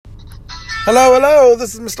Hello, hello.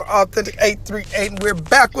 This is Mr. Authentic 838, and we're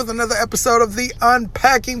back with another episode of the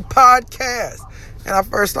Unpacking Podcast. And I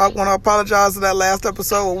first off want to apologize for that last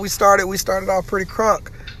episode. When we started off pretty crunk.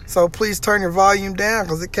 So please turn your volume down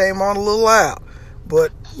because it came on a little loud.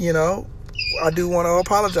 But, I do want to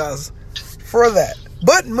apologize for that.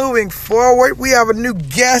 But moving forward, we have a new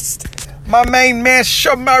guest, my main man,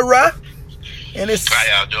 Shumara. And it's...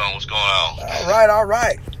 How y'all doing? What's going on? All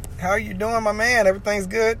right. How are you doing, my man? Everything's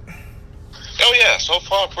good? Oh, yeah. So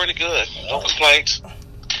far, pretty good. No complaints.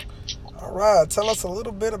 All right. Tell us a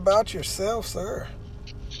little bit about yourself, sir.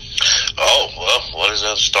 Oh, well, what is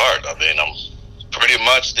that start? I mean, I'm pretty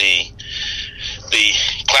much the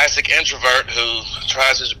classic introvert who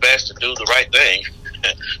tries his best to do the right thing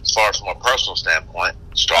as far as from a personal standpoint.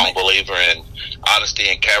 Strong believer in honesty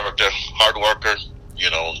and character, hard worker,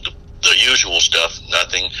 the usual stuff.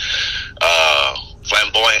 Nothing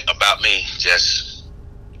flamboyant about me, just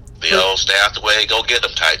the old stay out the way, go get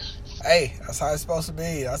them type. Hey, that's how it's supposed to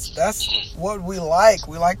be. That's what we like.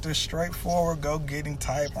 We like the straightforward, go-getting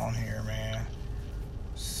type on here, man.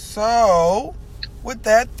 So, with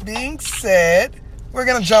that being said, we're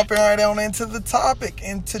going to jump right on into the topic.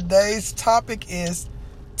 And today's topic is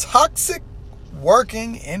toxic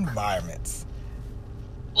working environments.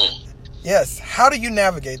 Yes, how do you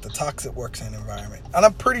navigate the toxic working environment? And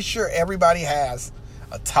I'm pretty sure everybody has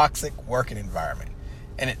a toxic working environment.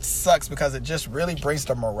 And it sucks because it just really brings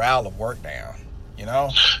the morale of work down,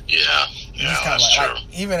 Yeah, that's true.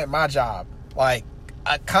 Like, even at my job,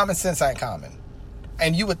 common sense ain't common.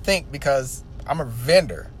 And you would think because I'm a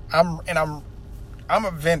vendor, I'm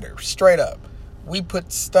a vendor, straight up. We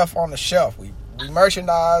put stuff on the shelf. We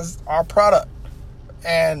merchandise our product.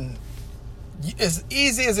 And as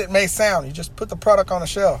easy as it may sound, you just put the product on the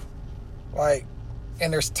shelf.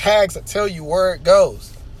 And there's tags that tell you where it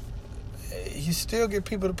goes. You still get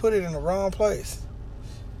people to put it in the wrong place.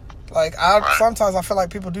 Sometimes I feel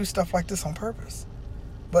like people do stuff like this on purpose.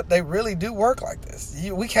 But they really do work like this.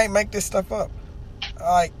 We can't make this stuff up.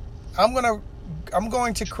 I'm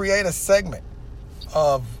going to create a segment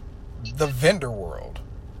of the vendor world.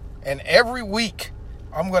 And every week,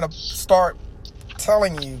 I'm going to start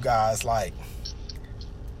telling you guys,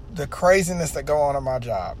 the craziness that go on in my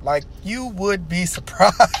job. You would be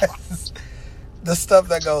surprised the stuff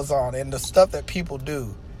that goes on and the stuff that people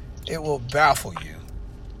do. It will baffle you.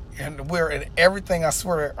 And we're in everything, I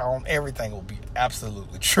swear on everything will be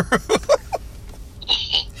absolutely true.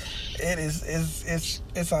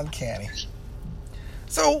 It's uncanny.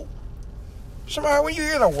 So, Shumara, when you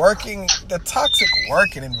hear the toxic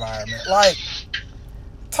working environment,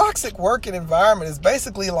 toxic working environment is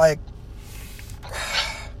basically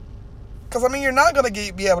because, you're not going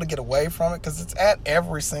to be able to get away from it because it's at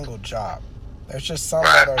every single job. There's just some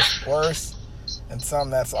that are worse and some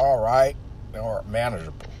that's all right or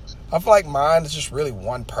manageable. I feel like mine is just really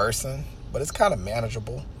one person, but it's kind of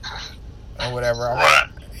manageable and whatever.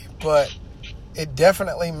 But it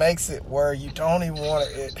definitely makes it where you don't even want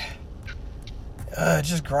it. It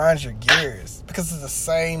just grinds your gears because it's the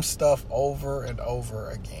same stuff over and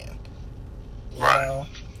over again. You know?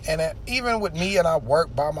 And even with me and I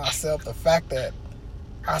work by myself, the fact that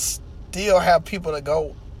I still have people that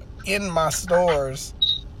go in my stores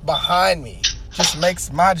behind me just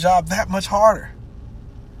makes my job that much harder.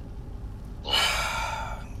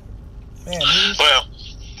 Man, well,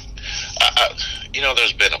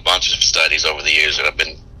 there's been a bunch of studies over the years that have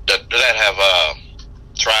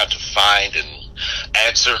tried to find an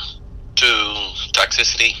answer to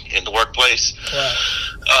toxicity in the workplace. Right.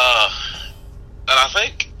 And I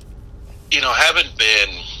think, having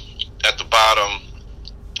been at the bottom,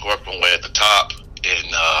 working way at the top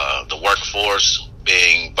in the workforce,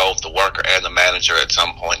 being both the worker and the manager at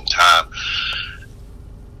some point in time,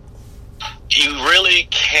 you really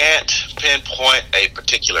can't pinpoint a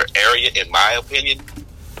particular area, in my opinion,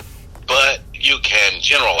 but you can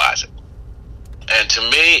generalize it. And to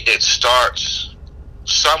me, it starts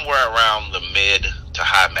somewhere around the mid to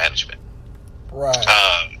high management. Right.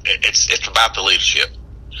 It's about the leadership.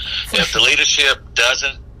 If the leadership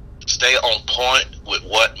doesn't stay on point with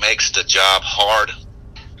what makes the job hard,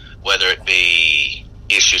 whether it be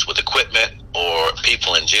issues with equipment or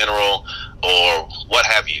people in general or what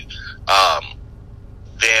have you,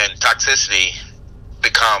 then toxicity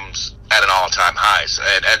becomes at an all-time high.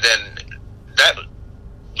 And then that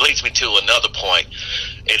leads me to another point.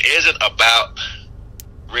 It isn't about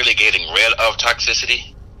really getting rid of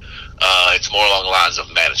toxicity. It's more along the lines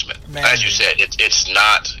of management. As you said, it's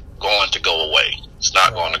not going to go away. It's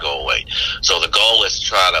not going to go away. So the goal is to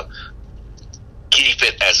try to keep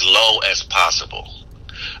it as low as possible.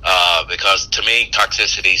 Because to me,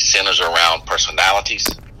 toxicity centers around personalities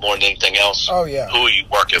more than anything else. Oh, yeah. Who are you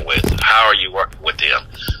working with? How are you working with them?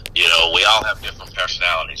 You know, we all have different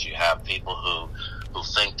personalities. You have people who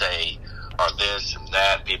think they are this and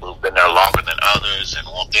that, people who've been there longer than others and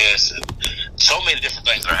want this, and so many different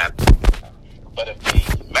things are happening. But if the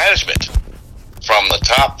management from the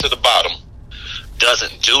top to the bottom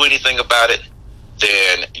doesn't do anything about it,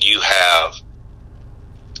 then you have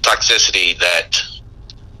toxicity that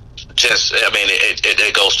just, I mean,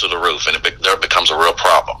 it goes to the roof, and there becomes a real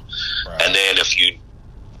problem. Right. And then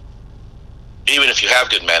even if you have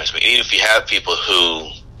good management, even if you have people who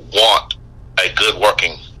want a good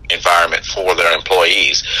working environment for their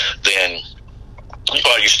employees, then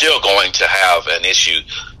you're still going to have an issue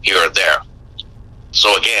here or there.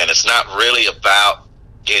 So again, it's not really about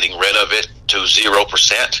getting rid of it to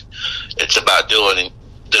 0%. It's about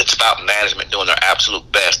management doing their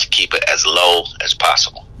absolute best to keep it as low as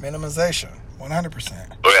possible. Minimization,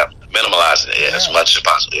 100%. Oh, yeah, minimalizing it as much as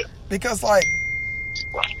possible. Yeah. Because, like,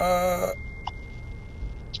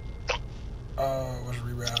 was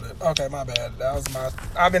rerouted. Okay, my bad.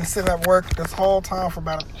 I've been sitting at work this whole time for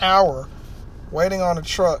about an hour waiting on a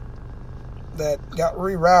truck that got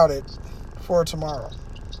rerouted for tomorrow.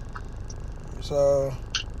 So,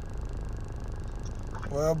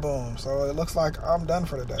 well, boom. So it looks like I'm done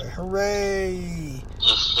for the day. Hooray!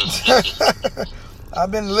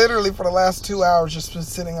 I've been literally for the last 2 hours just been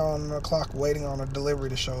sitting on the clock waiting on a delivery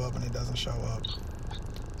to show up, and it doesn't show up.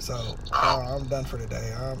 So I'm done for the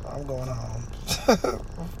day. I'm going home.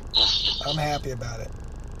 I'm happy about it.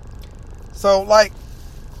 So, like,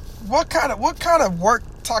 what kind of work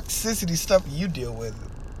toxicity stuff do you deal with,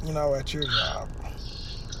 at your job?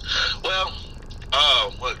 Well,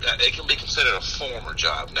 it can be considered a former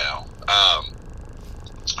job now.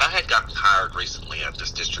 I had gotten hired recently at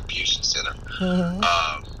this distribution center,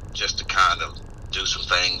 just to kind of do some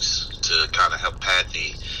things to kind of help pad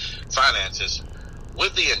the finances,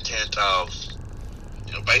 with the intent of,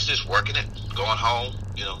 basically just working it, going home,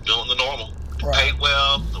 doing the normal. It paid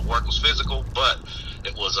well, the work was physical, but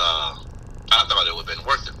it was, I thought it would have been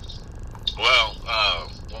worth it. Well,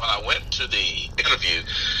 when I went to the interview,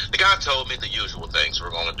 the guy told me the usual things. We're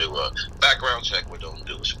going to do a background check, we're going to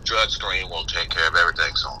do a drug screen, we'll take care of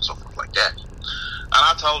everything, so on and so forth like that. And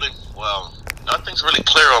I told him, well, nothing's really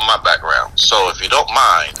clear on my background, so if you don't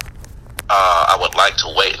mind, I would like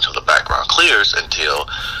to wait until the background clears until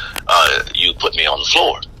you put me on the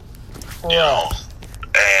floor.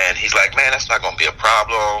 And he's like, man, that's not going to be a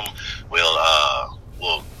problem.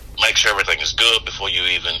 We'll make sure everything is good before you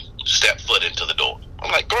even step foot into the door.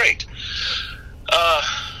 I'm like, great.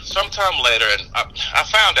 Sometime later, and I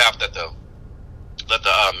found out that the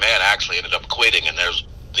man actually ended up quitting, and there's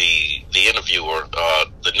the interviewer,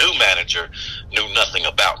 the new manager, knew nothing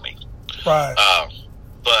about me. Right.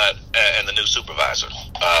 And the new supervisor,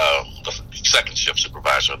 the second shift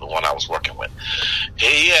supervisor, the one I was working with,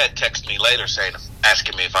 he had texted me later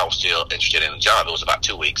asking me if I was still interested in the job. It was about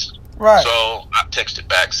 2 weeks. Right. So I texted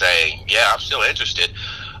back saying, yeah, I'm still interested.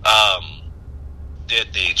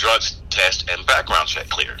 Did the drugs test and background check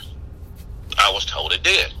clear? I was told it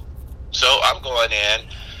did. So I'm going in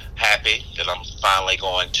happy that I'm finally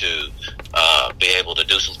going to be able to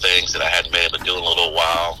do some things that I hadn't been able to do in a little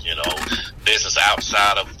while. Business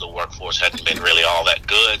outside of the workforce hadn't been really all that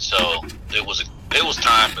good, so it was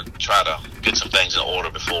time to try to get some things in order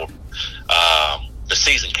before the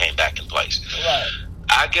season came back in place. Right.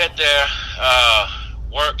 I get there,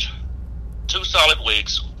 worked 2 solid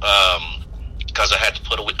weeks because I had to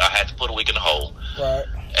put a week in the hole. Right.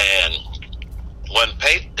 And when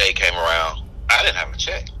payday came around, I didn't have a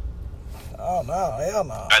check. Oh no, hell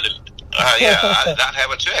no. I did not have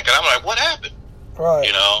a check, and I'm like, what happened? Right.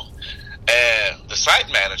 And the site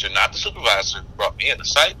manager, not the supervisor who brought me in, the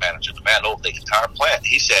site manager, the man over the entire plant,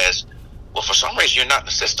 he says, well, for some reason you're not in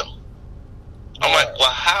the system. I'm like,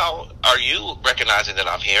 well, how are you recognizing that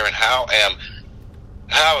I'm here, and how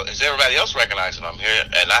is everybody else recognizing I'm here,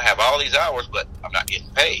 and I have all these hours, but I'm not getting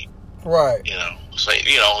paid? Right. So,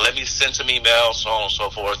 let me send some emails, so on and so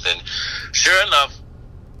forth. And sure enough,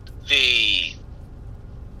 the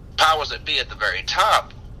powers that be at the very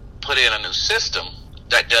top put in a new system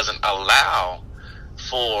that doesn't allow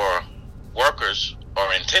for workers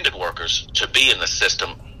or intended workers to be in the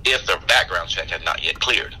system if their background check had not yet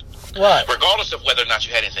cleared. Right. Regardless of whether or not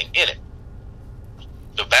you had anything in it.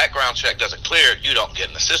 The background check doesn't clear, you don't get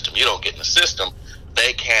in the system. You don't get in the system,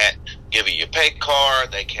 they can't give you your pay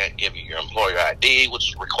card, they can't give you your employer ID, which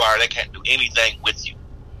is required. They can't do anything with you.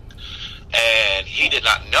 And he did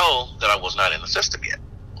not know that I was not in the system yet.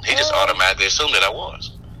 He just automatically assumed that I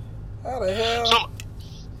was. How the hell?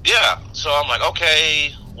 Yeah. So I'm like,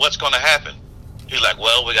 okay, what's going to happen? He's like,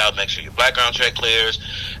 well, we got to make sure your background check clears.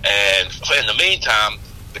 And in the meantime,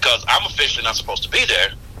 because I'm officially not supposed to be there,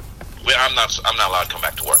 I'm not allowed to come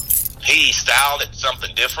back to work. He styled it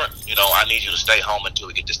something different. I need you to stay home until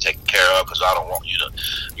we get this taken care of, because I don't want you to,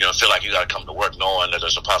 feel like you got to come to work knowing that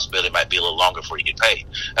there's a possibility it might be a little longer before you get paid.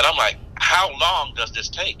 And I'm like, how long does this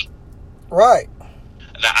take? Right.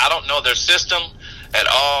 Now, I don't know their system at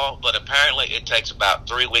all, but apparently it takes about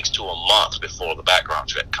 3 weeks to a month before the background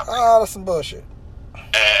check comes in. Oh, that's some bullshit.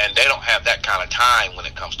 And they don't have that kind of time when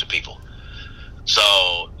it comes to people.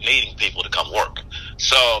 So, needing people to come work.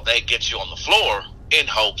 So, they get you on the floor in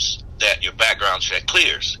hopes that your background check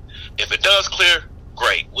clears. If it does clear,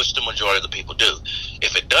 great, which the majority of the people do.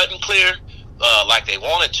 If it doesn't clear like they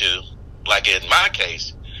wanted to, like in my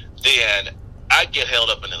case, then I get held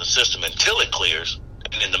up into the system until it clears.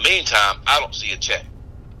 And in the meantime, I don't see a check.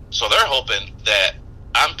 So they're hoping that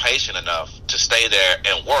I'm patient enough to stay there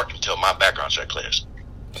and work until my background check clears.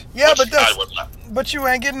 Yeah, but you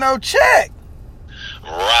ain't getting no check.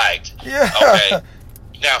 Right. Yeah. Okay.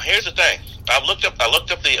 Now here's the thing. I looked up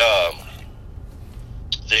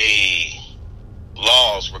the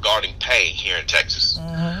laws regarding pay here in Texas.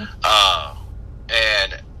 Mm-hmm.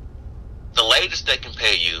 And the latest they can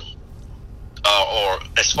pay you, or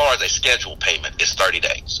as far as a scheduled payment, is 30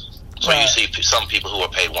 days. So right. You see some people who are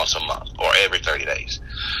paid once a month or every 30 days.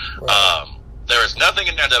 Right. There is nothing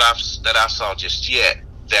in there that I saw just yet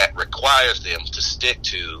that requires them to stick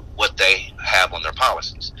to what they have on their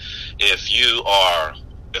policies. If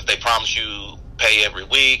they promise you pay every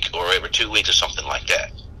week or every 2 weeks or something like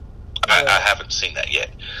that, right. I haven't seen that yet.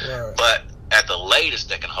 Right. But at the latest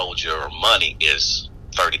they can hold your money is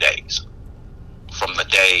 30 days from the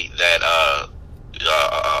day that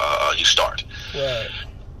you start. Right.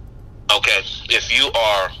 Okay, if you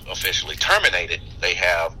are officially terminated, they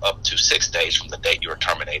have up to 6 days from the date you are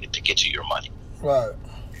terminated to get you your money. Right.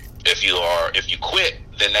 If you quit,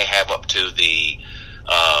 then they have up to the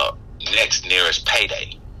next nearest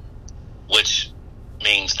payday, which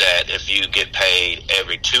means that if you get paid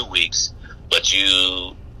every 2 weeks, but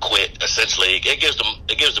you quit, essentially it gives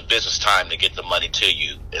the business time to get the money to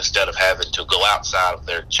you instead of having to go outside of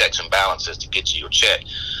their checks and balances to get you your check.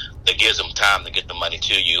 That gives them time to get the money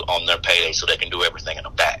to you on their payday so they can do everything in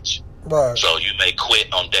a batch. Right. So you may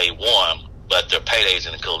quit on day 1, but their payday is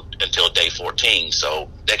until day 14, so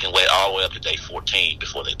they can wait all the way up to day 14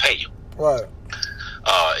 before they pay you. Right.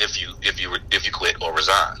 If you quit or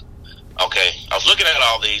resign. Okay, I was looking at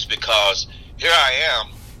all these because here I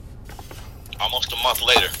am, almost a month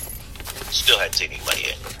later, still hadn't seen any money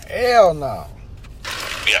yet. Hell no.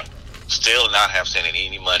 Yeah, still not have seen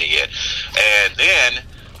any money yet. And then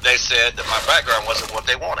they said that my background wasn't what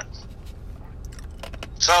they wanted.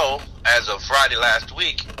 So, as of Friday last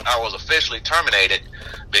week, I was officially terminated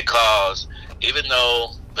because even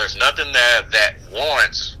though there's nothing there that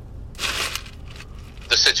warrants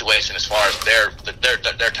the situation as far as their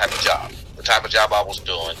type of job, the type of job I was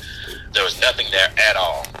doing, there was nothing there at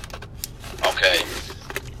all. Okay.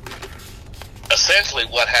 Essentially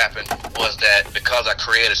what happened was that because I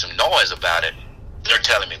created some noise about it, they're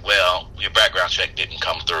telling me, well, your background check didn't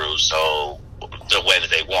come through, so the way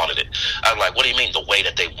that they wanted it. I was like, what do you mean the way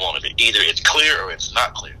that they wanted it? Either it's clear or it's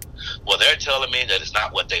not clear. Well, they're telling me that it's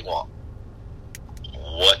not what they want.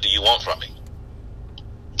 What do you want from me?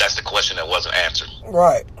 That's the question that wasn't answered.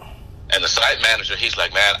 Right. And the site manager, he's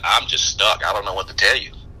like, man, I'm just stuck. I don't know what to tell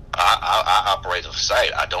you. I operate a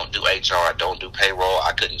site. I don't do HR. I don't do payroll.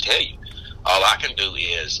 I couldn't tell you. All I can do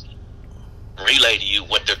is relay to you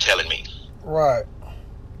what they're telling me. Right.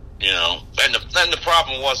 You know, and the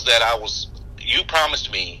problem was that you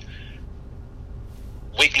promised me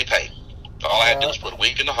weekly pay. All I had to do was put a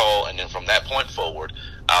week in the hole, and then from that point forward,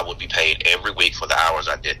 I would be paid every week for the hours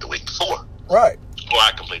I did the week before. Right. Or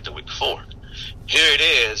I completed the week before. Here it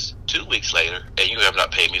is, 2 weeks later, and you have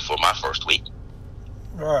not paid me for my first week.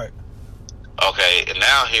 Right. Okay, and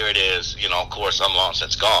now here it is, you know, of course, I'm long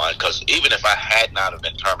since gone, because even if I had not have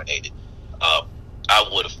been terminated, I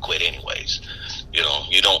would have quit anyways. You know,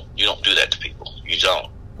 you don't do that to people. You don't.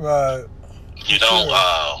 Right. You don't.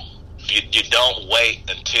 You don't wait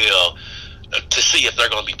until to see if they're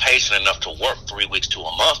going to be patient enough to work 3 weeks to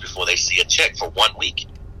a month before they see a check for 1 week.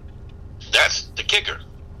 That's the kicker.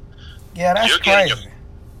 Yeah, that's crazy.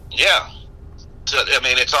 Yeah. So, I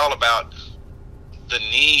mean, it's all about the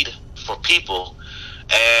need for people,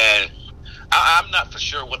 and I'm not for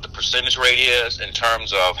sure what the percentage rate is in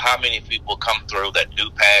terms of how many people come through that do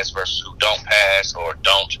pass versus who don't pass or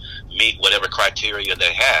don't meet whatever criteria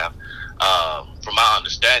they have. From my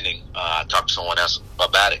understanding, I talked to someone else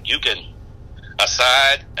about it. You can,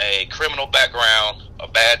 aside a criminal background, a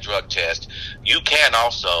bad drug test, you can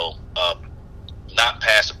also not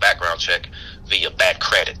pass a background check via bad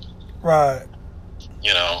credit. Right.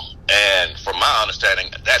 You know, and from my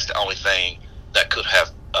understanding, that's the only thing that could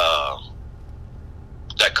have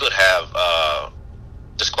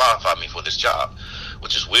disqualified me for this job,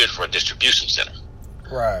 which is weird for a distribution center.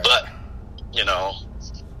 Right. But you know,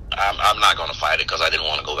 I'm not going to fight it because I didn't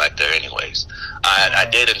want to go back there anyways. I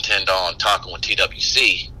did intend on talking with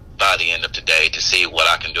TWC by the end of today to see what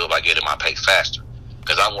I can do about getting my pay faster,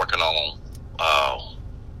 because I'm working on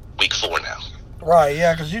week 4 now. Right,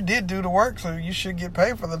 yeah, because you did do the work, so you should get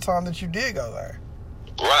paid for the time that you did go there.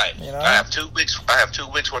 Right. You know? I have 2 weeks. I have 2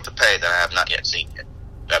 weeks worth of pay that I have not yet seen yet.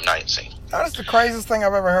 That's the craziest thing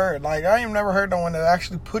I've ever heard. Like, I ain't never heard no one that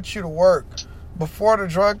actually puts you to work before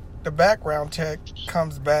the background check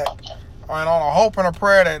comes back, and on a hope and a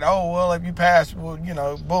prayer that, oh, well, if you pass, well, you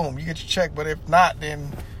know, boom, you get your check. But if not,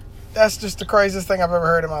 then that's just the craziest thing I've ever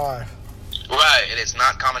heard in my life. Right, and it's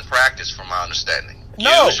not common practice from my understanding.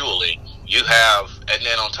 No. Usually, you have, and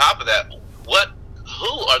then on top of that,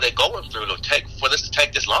 who are they going through for this to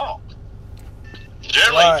take this long?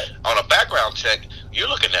 Generally, right. On a background check, you're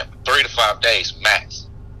looking at 3 to 5 days max.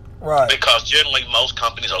 Right. Because generally, most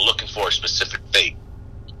companies are looking for a specific thing.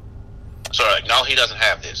 So, like, no, he doesn't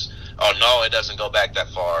have this. Oh, no, it doesn't go back that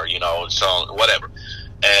far, you know, so whatever.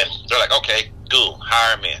 And they're like, okay, cool,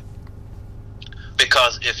 hire him in.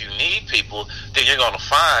 Because if you need people, then you're going to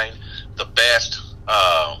find the best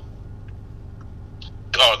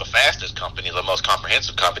or the fastest company, the most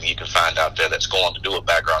comprehensive company you can find out there that's going to do a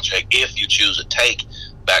background check if you choose to take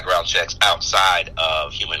background checks outside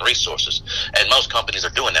of human resources. And most companies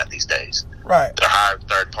are doing that these days. Right. They're hiring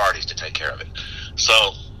third parties to take care of it.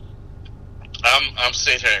 So I'm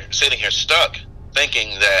sitting here stuck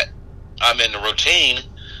thinking that I'm in the routine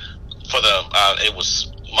for it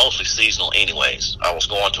was mostly seasonal anyways. I was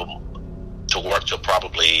going to work till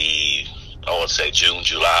probably, I would say, June,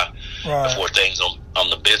 July, right, before things on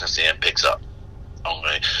the business end picks up.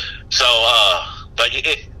 Okay. So, but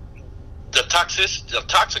the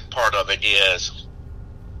toxic part of it is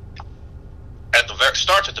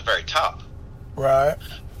starts at the very top. Right.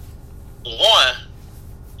 One,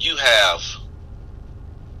 you have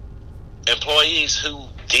employees who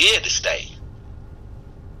did stay.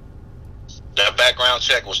 Their background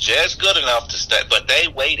check was just good enough to stay, but they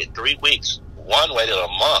waited 3 weeks. One waited a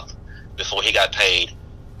month before he got paid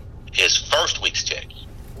his first week's check.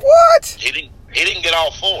 What? He didn't get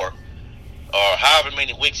all 4, or however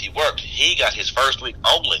many weeks he worked. He got his first week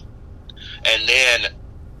only. And then,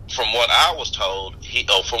 from what I was told,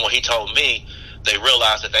 from what he told me, they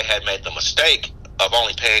realized that they had made the mistake of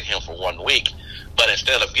only paying him for 1 week. But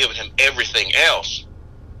instead of giving him everything else,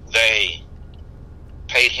 they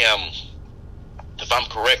paid him, if I'm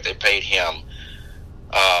correct, they paid him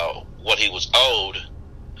what he was owed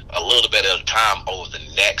a little bit at a time over the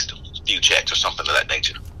next few checks or something of that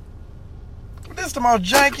nature. This is the most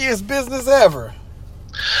jankiest business ever.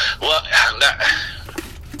 Well, I'm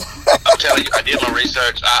telling you, I did my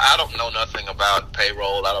research. I don't know nothing about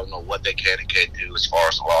payroll. I don't know what they can and can't do as far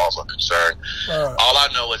as the laws are concerned. Right. All I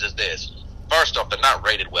know is this. First off, they're not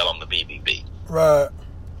rated well on the BBB. Right.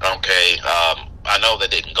 Okay. I know they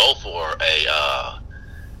didn't go for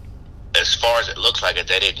as far as it looks like it,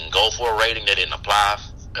 they didn't go for a rating. They didn't apply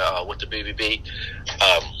with the BBB.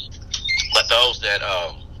 But those that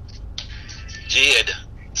did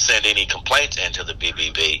send any complaints into the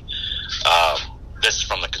BBB, this is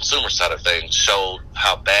from the consumer side of things, showed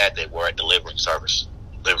how bad they were at delivering service.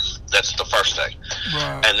 That's the first thing.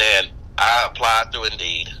 Right. And then I applied through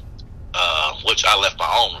Indeed, which I left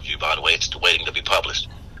my own review, by the way. It's still waiting to be published.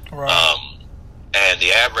 Right. And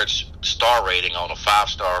the average star rating on a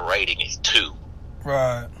 5-star rating is 2.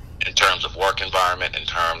 Right. In terms of work environment, in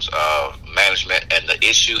terms of management, and the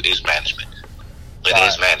issue is management. It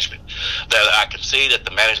is management. That I can see that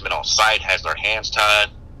the management on site has their hands tied.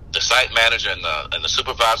 The site manager and the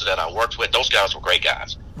supervisor that I worked with, those guys were great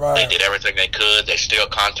guys. Right. They did everything they could. They still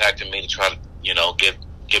contacted me to try to,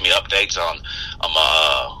 give me updates on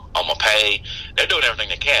my pay. They're doing everything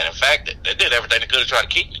they can. In fact, they did everything they could to try to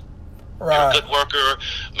keep me. Right. You're a good worker,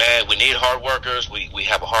 man. We need hard workers. We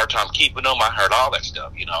have a hard time keeping them. I heard all that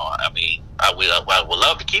stuff. I mean, I would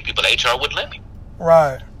love to keep you, but HR wouldn't let me.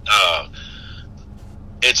 Right.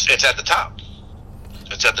 It's at the top.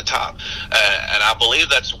 It's at the top, and I believe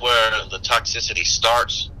that's where the toxicity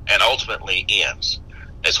starts and ultimately ends.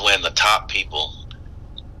 Is when the top people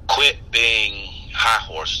quit being high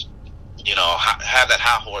horse. Have that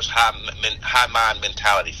high horse, high mind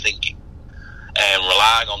mentality thinking, and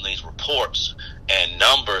relying on these reports and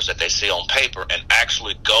numbers that they see on paper and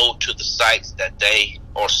actually go to the sites that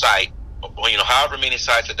however many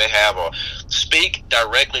sites that they have, or speak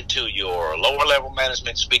directly to your lower level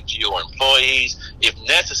management, speak to your employees. If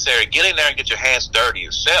necessary, get in there and get your hands dirty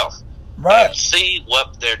yourself, right, and see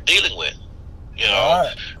what they're dealing with.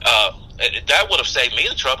 Right. That would have saved me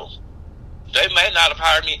the trouble. They may not have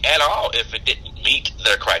hired me at all if it didn't meet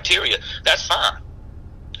their criteria. That's fine.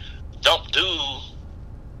 Don't do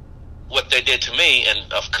what they did to me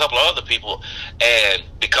and a couple of other people, and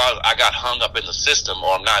because I got hung up in the system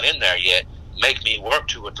or I'm not in there yet, make me work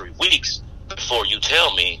 2 or 3 weeks before you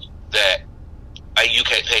tell me that you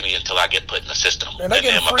can't pay me until I get put in the system. And they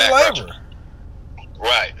get free labor.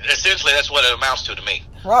 Right. Essentially, that's what it amounts to me.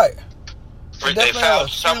 Right. They found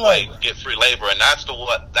some way to get free labor, and that's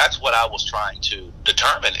what I was trying to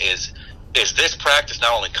determine is this practice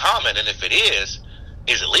not only common, and if it is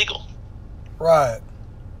it legal? Right.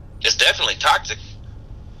 It's definitely toxic.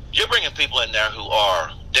 You're bringing people in there who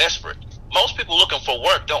are desperate. Most people looking for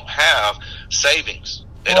work don't have savings.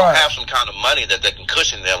 They don't have some kind of money that they can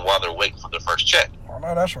cushion them while they're waiting for their first check. Oh,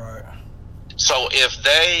 no, that's right. So if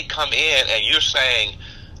they come in and you're saying,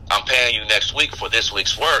 I'm paying you next week for this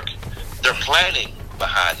week's work, they're planning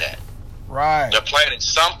behind that. Right. They're planning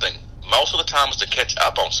something. Most of the time it's to catch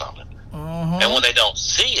up on something. Mm-hmm. And when they don't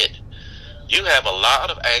see it, you have a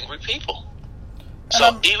lot of angry people. So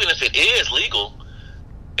even if it is legal,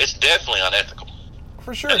 it's definitely unethical.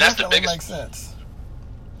 For sure, and that's definitely the biggest, makes sense.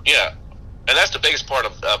 Yeah, and that's the biggest part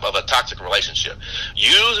of a toxic relationship.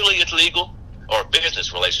 Usually it's legal, or a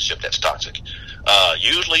business relationship that's toxic.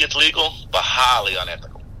 Usually it's legal, but highly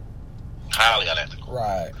unethical. Highly unethical.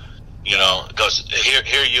 Right. Because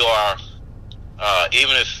here you are,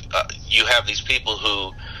 even if you have these people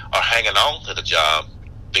who are hanging on to the job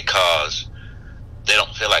because they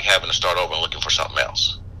don't feel like having to start over and looking for something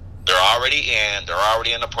else. They're already in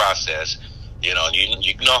the process, and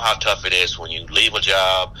you know how tough it is when you leave a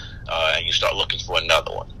job and you start looking for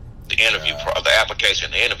another one. The interview, the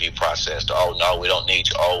application, the interview process, oh no, we don't need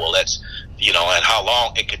you. Oh, well, let's, and how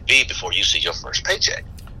long it could be before you see your first paycheck.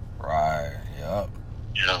 Right. Yep.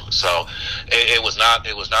 So it was not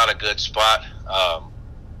a good spot.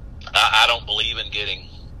 I don't believe in getting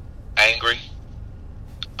angry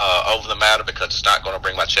over the matter because it's not going to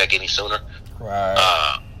bring my check any sooner.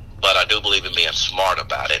 Right. But I do believe in being smart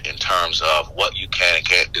about it in terms of what you can and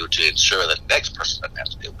can't do to ensure that the next person doesn't have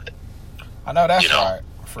to deal with it. I know that's right,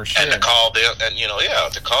 for sure. And to call them,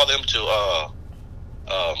 to call them to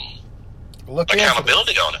look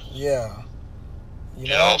accountability on it. Yeah.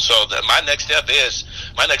 So my next step is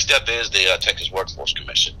the Texas Workforce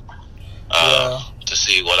Commission. To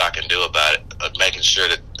see what I can do about it, making sure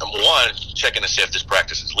that, number one, checking to see if this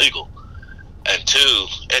practice is legal, and two,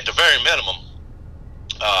 at the very minimum,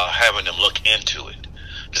 having them look into it,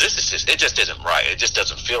 because it just isn't right. It just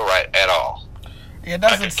doesn't feel right at all. It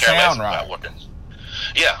doesn't sound right.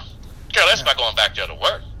 Yeah, care less about going back there to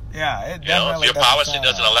work. Yeah, it definitely. If your policy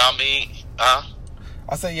doesn't allow me, I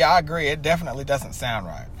say, yeah, I agree. It definitely doesn't sound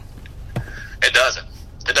right. It doesn't.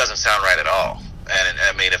 It doesn't sound right at all. And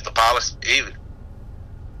I mean, if the policy, even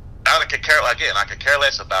I could care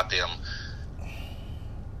less about them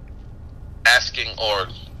asking or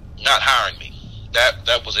not hiring me.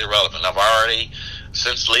 That was irrelevant.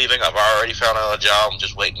 Since leaving, I've already found another job. I'm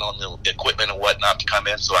just waiting on the equipment and whatnot to come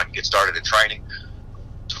in so I can get started in training.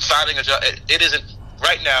 Finding a job, it isn't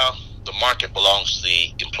right now. The market belongs to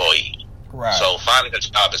the employee. Right. So finding a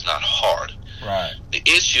job is not hard. Right. The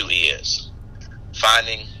issue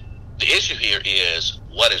here is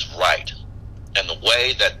what is right, and the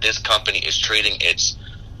way that this company is treating its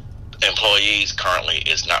employees currently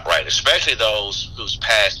is not right, especially those whose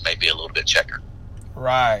past may be a little bit checkered.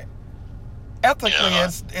 Right. Ethically,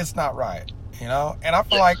 it's not right, and I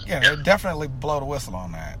feel like definitely blow the whistle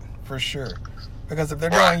on that for sure, because if they're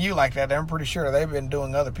doing you like that, I'm pretty sure they've been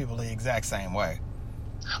doing other people the exact same way.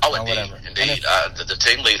 Oh, indeed. The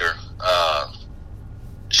team leader,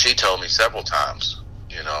 she told me several times.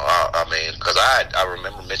 Because I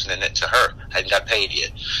remember mentioning it to her. I hadn't got paid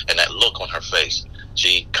yet, and that look on her face,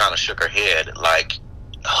 she kind of shook her head like,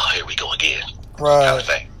 "Oh, here we go again," kind of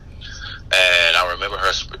thing. And I remember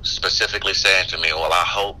her specifically saying to me, "Well, I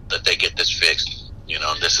hope that they get this fixed.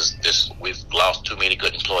 We've lost too many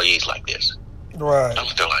good employees like this." Right. I'm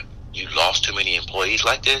still like, you lost too many employees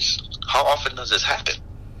like this? How often does this happen?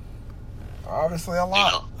 Obviously, a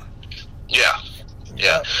lot. Yeah.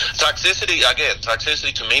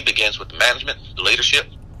 Toxicity to me begins with management, leadership.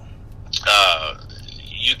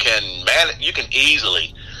 You can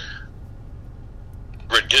easily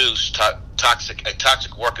reduce a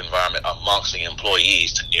toxic work environment amongst the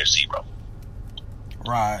employees to near zero.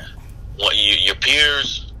 Right. What your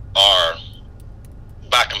peers are,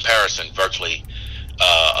 by comparison, virtually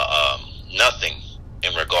nothing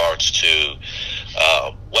in regards to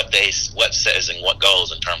what says and what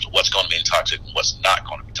goes in terms of what's going to be toxic and what's not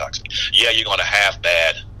going to be toxic. Yeah, you're going to have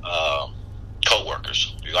bad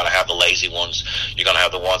co-workers. You're going to have the lazy ones. You're going to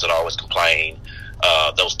have the ones that always complain,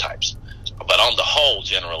 those types. But on the whole,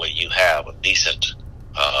 generally, you have a decent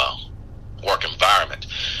work environment.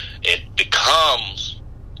 It becomes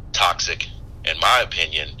toxic, in my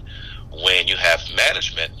opinion, when you have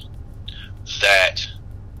management that,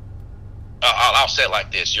 I'll say it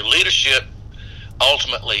like this, your leadership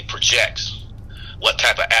ultimately projects what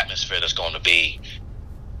type of atmosphere there's going to be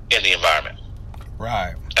in the environment.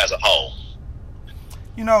 Right. As a whole.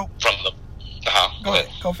 You know, from the go ahead.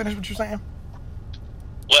 Go finish what you're saying.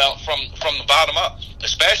 Well, from the bottom up,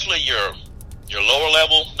 especially your lower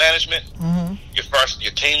level management,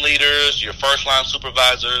 your team leaders, your first line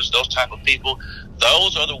supervisors, those type of people,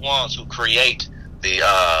 those are the ones who create the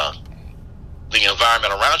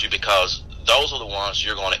environment around you, because those are the ones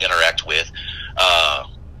you're going to interact with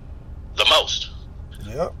the most.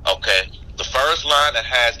 Yep. Okay. The first line that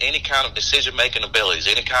has any kind of decision-making abilities,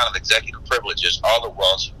 any kind of executive privileges, are the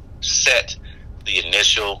ones who set the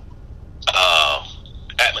initial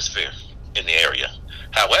atmosphere in the area.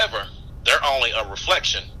 However, they're only a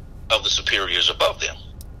reflection of the superiors above them.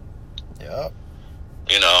 Yep.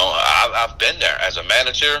 You know, I've been there as a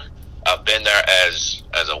manager. I've been there as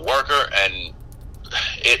a worker, and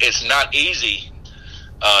it's not easy,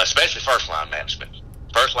 especially first-line management.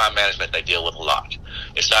 First-line management, they deal with a lot.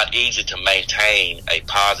 It's not easy to maintain a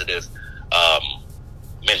positive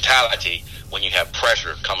mentality when you have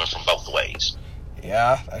pressure coming from both ways.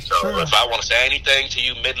 Yeah, that's so true. If I want to say anything to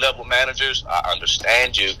you mid-level managers, I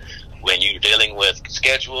understand you when you're dealing with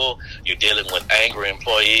schedule, you're dealing with angry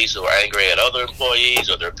employees who are angry at other employees,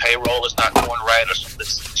 or their payroll is not going right, or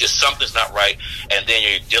something's not right, and then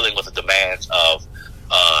you're dealing with the demands of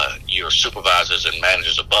your supervisors and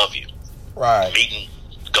managers above you. Right. Meeting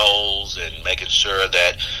goals and making sure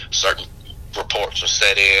that certain reports are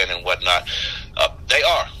set in and whatnot.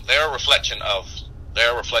 They're a reflection of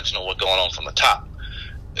what's going on from the top.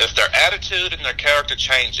 If their attitude and their character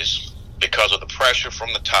changes because of the pressure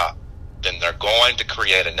from the top, then they're going to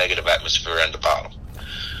create a negative atmosphere in the bottom.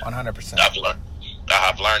 100%. I've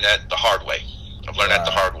learned that the hard way. I'm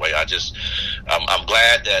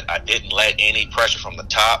glad that I didn't let any pressure from the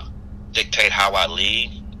top dictate how I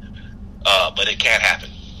lead. But it can't happen.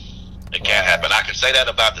 It can't happen. I can say that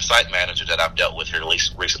about the site manager that I've dealt with here at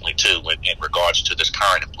least recently too, in regards to this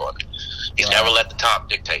current employment. He's never let the top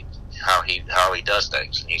dictate how he does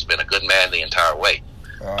things. He's been a good man the entire way.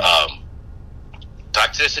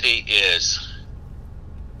 Toxicity is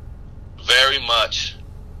very much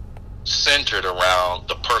centered around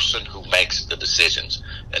the person who makes the decisions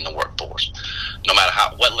in the workforce, no matter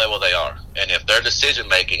what level they are. And if their decision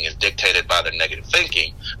making is dictated by their negative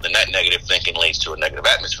thinking, then that negative thinking leads to a negative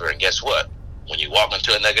atmosphere. And guess what? When you walk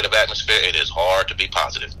into a negative atmosphere, it is hard to be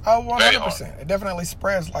positive. Oh, 100%. It definitely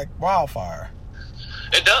spreads like wildfire.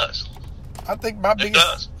 It does. I think my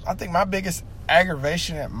biggest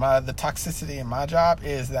aggravation at the toxicity in my job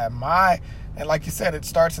is that and like you said, it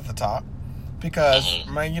starts at the top, because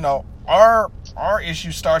our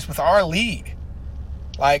issue starts with our lead.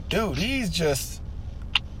 Like, dude, he's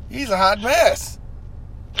a hot mess.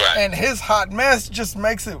 Right. And his hot mess just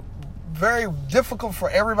makes it very difficult for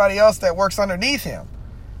everybody else that works underneath him,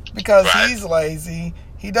 because he's lazy.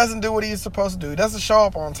 He doesn't do what he's supposed to do. He doesn't show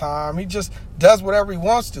up on time. He just does whatever he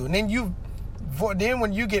wants to. And then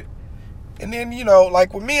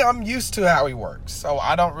like with me, I'm used to how he works. So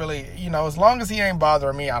I don't really, as long as he ain't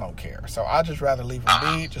bothering me, I don't care. So I just rather leave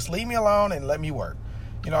him be. Just leave me alone and let me work.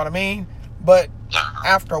 You know what I mean? But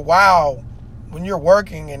after a while, when you're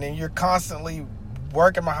working and then you're constantly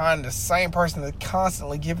working behind the same person that's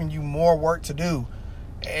constantly giving you more work to do,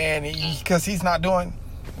 and because he's not doing,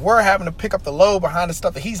 we're having to pick up the load behind the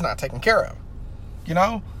stuff that he's not taking care of.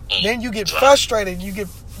 Then you get frustrated. You get,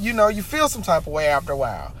 you feel some type of way after a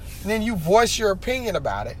while. And then you voice your opinion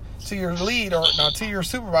about it to your lead or to your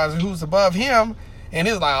supervisor who's above him, and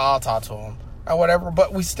he's like, I'll talk to him or whatever.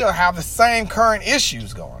 But we still have the same current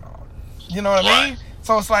issues going on. You know what I mean?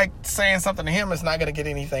 So it's like saying something to him is not going to get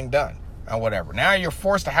anything done or whatever. Now you're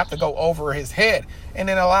forced to have to go over his head. And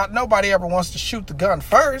then nobody ever wants to shoot the gun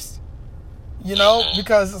first,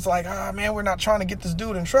 because it's like, man, we're not trying to get this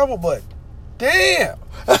dude in trouble, but damn,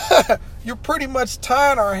 you're pretty much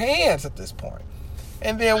tying our hands at this point.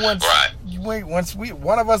 And then once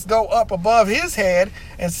one of us go up above his head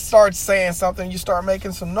and start saying something, you start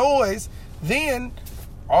making some noise, then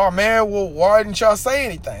oh man, well, why didn't y'all say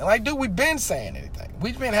anything? Like, dude, we've been saying anything.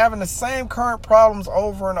 We've been having the same current problems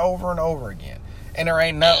over and over and over again. And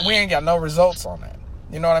we ain't got no results on that.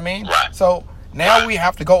 You know what I mean? Right. So now we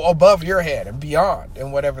have to go above your head and beyond,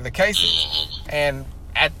 and whatever the case is. And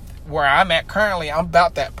at where I'm at currently, I'm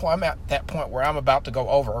at that point where I'm about to go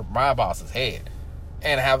over my boss's head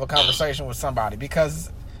and have a conversation with somebody,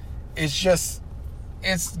 because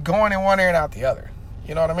it's going in one ear and out the other.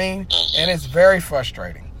 You know what I mean? And it's very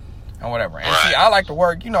frustrating and whatever. And see, I like to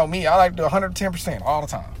work, you know me, I like to do 110% all the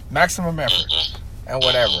time. Maximum effort and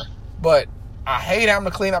whatever. But I hate having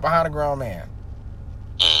to clean up behind a grown man.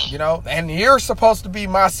 You know? And you're supposed to be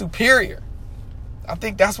my superior. I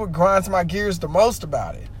think that's what grinds my gears the most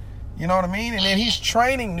about it. You know what I mean? And then he's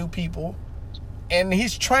training new people, and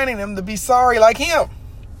he's training them to be sorry like him.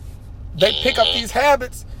 They pick up these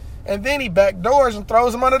habits, and then he backdoors and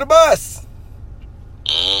throws them under the bus.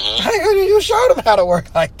 You showed them how to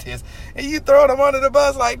work like this, and you throw them under the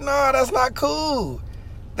bus like, no, that's not cool.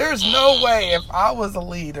 There's no way, if I was a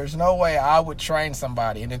lead, there's no way I would train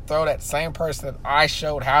somebody and then throw that same person that I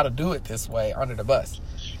showed how to do it this way under the bus,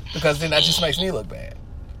 because then that just makes me look bad.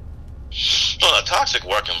 Well, a toxic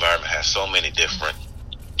work environment has so many different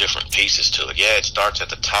pieces to it. Yeah, it starts at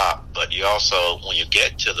the top, but you also, when you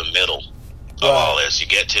get to the middle of all this, you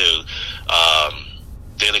get to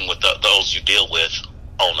dealing with those you deal with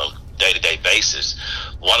on a day-to-day basis.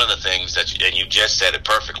 One of the things and you just said it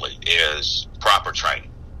perfectly, is proper training.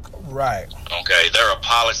 Right. Okay, there are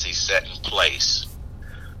policies set in place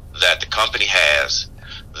that the company has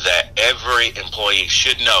that every employee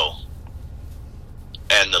should know,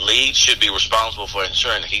 and the lead should be responsible for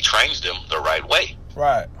ensuring that he trains them the right way.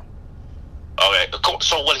 Right. Okay,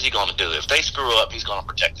 so what is he going to do? If they screw up, he's going to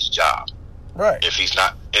protect his job. Right. If he's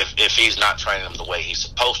not training them the way he's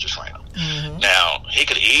supposed to train them. Mm-hmm. Now, he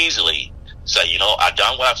could easily say, I've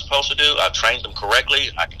done what I'm supposed to do. I've trained them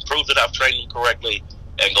correctly. I can prove that I've trained them correctly,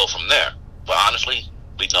 and go from there. But honestly,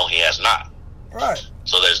 we know he has not. Right.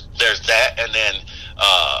 So there's that, and then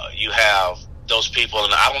you have those people,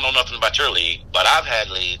 and I don't know nothing about your lead, but I've had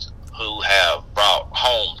leads who have brought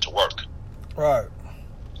home to work. Right.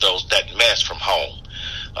 That mess from home,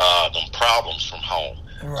 them problems from home,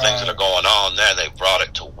 things that are going on there, they brought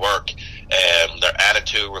it to work, and their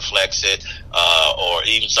attitude reflects it, or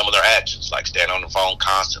even some of their actions, like standing on the phone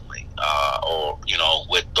constantly, or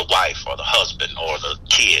with the wife or the husband or the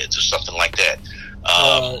kids or something like that.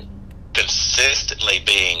 Consistently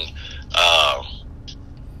being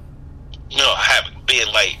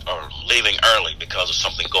being late or leaving early because of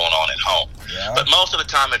something going on at home. Yeah. But most of the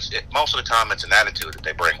time it's an attitude that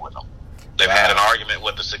they bring with them. They've had an argument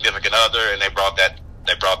with a significant other, and they brought that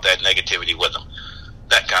negativity with them,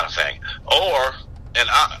 that kind of thing. Or,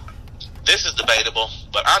 this is debatable,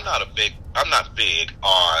 but I'm not big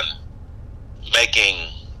on making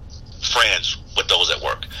friends with those at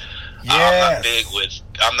work. Yes.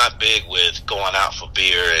 I'm not big with going out for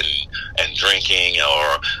beer and drinking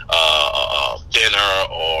or dinner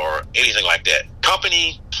or anything like that.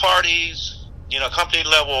 Company parties, company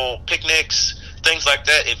level picnics, things like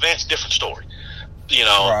that, events, different story.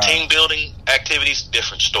 Team building activities,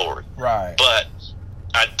 different story. Right. But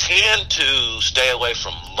I tend to stay away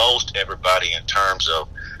from most everybody in terms of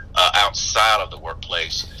outside of the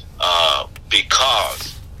workplace,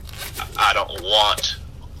 because I don't want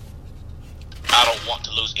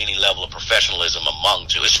to lose any level of professionalism among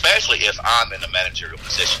you, especially if I'm in a managerial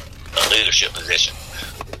position, a leadership position.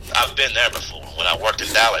 I've been there before. When I worked in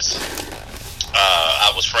Dallas,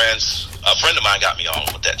 I was friends. A friend of mine got me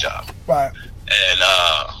on with that job. Right. And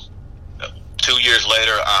 2 years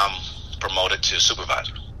later, I'm promoted to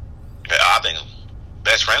supervisor. I've been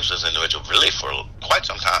best friends with this individual really for quite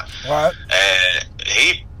some time. Right. And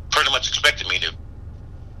he pretty much expected me to,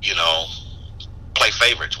 play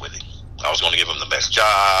favorites with him. I was going to give him the best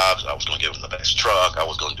jobs. I was going to give him the best truck. I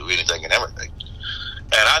was going to do anything and everything.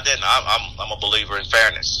 And I didn't. I'm a believer in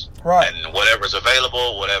fairness. Right. And whatever's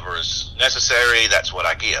available, whatever is necessary, that's what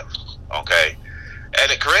I give. Okay.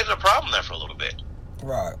 And it created a problem there for a little bit.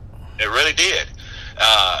 Right. It really did.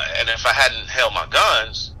 And if I hadn't held my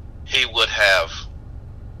guns, he would have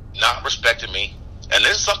not respected me. And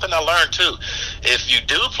this is something I learned too. If you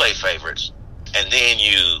do play favorites and then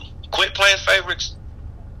you quit playing favorites,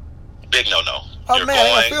 big no-no. Oh, you're man,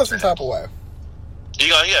 I feel some type of way. You're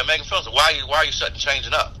going, make them feel some. Why are you suddenly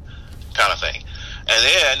changing up, kind of thing. And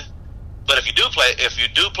then, but if you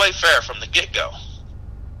do play fair from the get-go,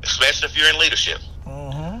 especially if you're in leadership,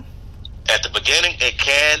 at the beginning, it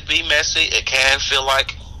can be messy. It can feel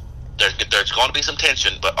like there's going to be some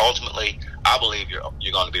tension, but ultimately, I believe you're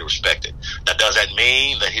going to be respected. Now, does that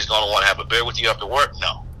mean that he's going to want to have a beer with you after work?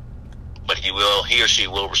 No, but he or she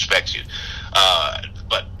will respect you.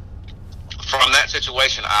 But from that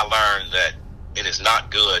situation, I learned that it is not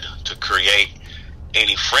good to create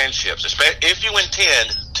any friendships, especially if you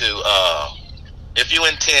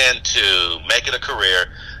intend to make it a career,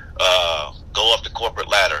 go up the corporate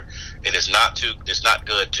ladder. It's not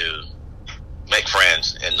good to make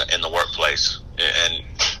friends in the workplace, and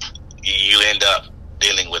you end up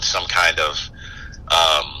dealing with some kind of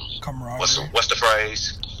what's the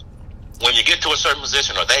phrase? When you get to a certain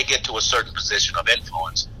position, or they get to a certain position of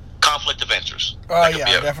influence, conflict of interest. Oh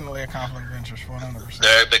yeah, definitely a conflict of interest, 100%.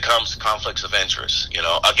 There becomes conflicts of interest.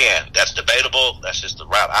 Again, that's debatable. That's just the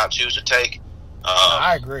route I choose to take.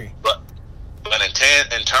 I agree. But in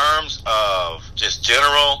terms of just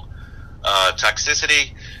general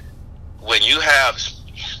toxicity, when you have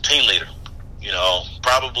team leader,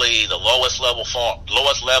 probably the lowest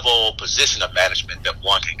level position of management that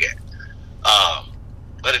one can get,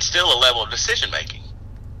 but it's still a level of decision making.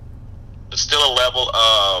 It's still a level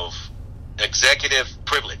of executive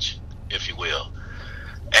privilege, if you will.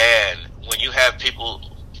 And when you have people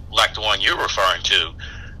like the one you're referring to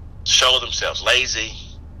show themselves lazy,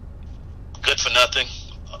 good for nothing,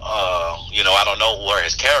 I don't know where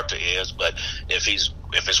his character is, but if his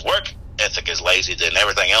work ethic is lazy, then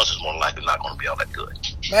everything else is more likely not going to be all that good.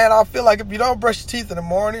 Man, I feel like if you don't brush your teeth in the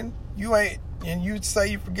morning, and you say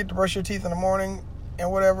you forget to brush your teeth in the morning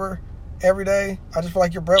and whatever every day, I just feel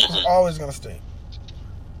like your breath is always going to stink.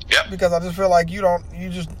 Yeah. Because I just feel like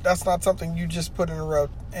that's not something you just put in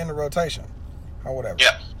the rotation or whatever.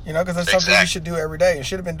 Yeah. Because that's something you should do every day. You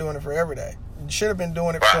should have been doing it for every day. You should have been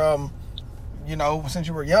doing it from, since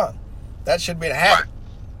you were young. That should be a habit. Right.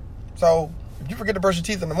 So if you forget to brush your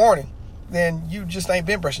teeth in the morning, then you just ain't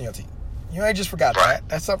been brushing your teeth. You ain't just forgot that.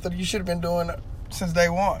 That's something you should have been doing since day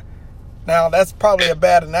one. Now, that's probably a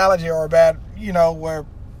bad analogy or a bad, where,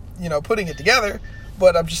 putting it together.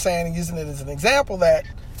 But I'm just saying, using it as an example that,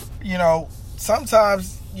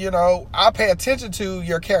 sometimes, I pay attention to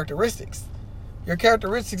your characteristics. Your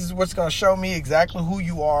characteristics is what's going to show me exactly who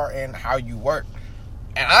you are and how you work.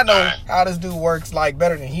 And I know how this dude works,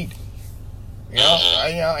 better than he do.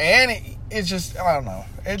 And it's just, I don't know.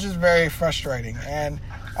 It's just very frustrating. And,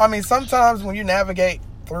 sometimes when you navigate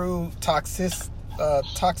through toxic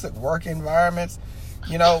work environments,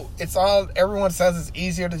 everyone says it's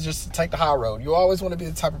easier to just take the high road. You always want to be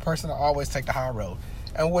the type of person to always take the high road,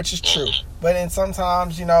 and which is true. But then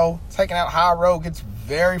sometimes, taking out high road gets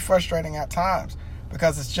very frustrating at times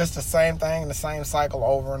because it's just the same thing, the same cycle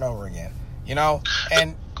over and over again,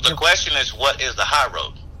 And the question is, what is the high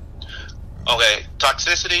road? Okay,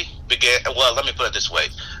 toxicity began. Well, let me put it this way: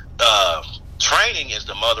 training is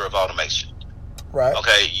the mother of automation. Right.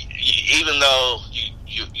 Okay. Even though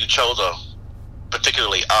you chose a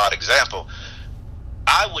particularly odd example,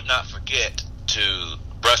 I would not forget to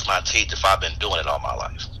brush my teeth if I've been doing it all my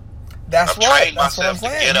life. That's right. That's what I'm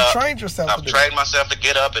saying. You trained yourself to do it. I've trained myself to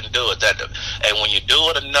get up and do it. And when you do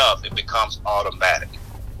it enough, it becomes automatic.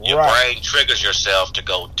 Your brain triggers yourself to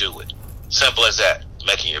go do it. Simple as that.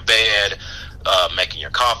 Making your bed, making your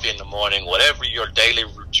coffee in the morning, whatever your daily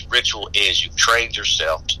ritual is, you've trained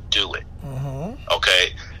yourself to do it. Mm-hmm.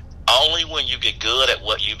 Okay? Only when you get good at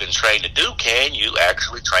what you've been trained to do can you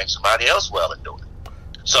actually train somebody else well in doing it.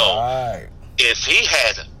 So, if he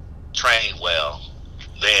hasn't trained well,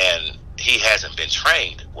 then he hasn't been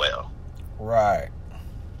trained well. Right.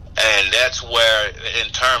 And that's where,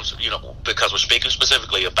 in terms, because we're speaking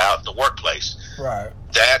specifically about the workplace. Right.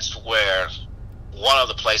 That's where one of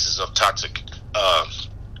the places of a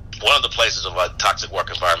toxic work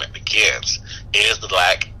environment begins is the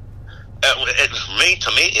lack.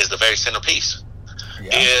 To me, is the very centerpiece.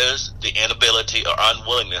 Yeah. Is the inability or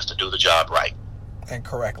unwillingness to do the job right and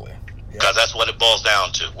correctly. Because that's what it boils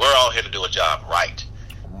down to. We're all here to do a job right.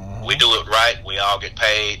 Mm-hmm. We do it right. We all get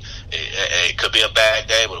paid. It could be a bad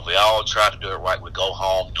day, but if we all try to do it right, we go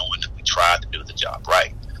home knowing that we tried to do the job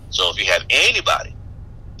right. So if you have anybody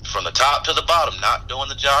from the top to the bottom not doing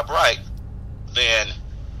the job right, then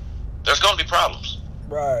there's going to be problems.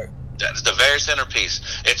 Right. That's the very centerpiece.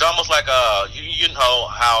 It's almost like you know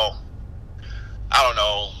how, I don't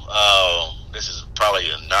know, this is probably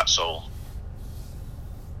not so,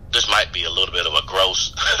 this might be a little bit of a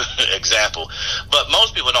gross example, but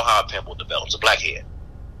most people know how a pimple develops, a blackhead.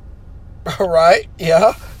 Right,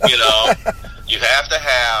 yeah. You have to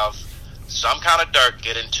have some kind of dirt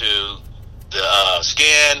get into the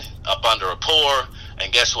skin, up under a pore,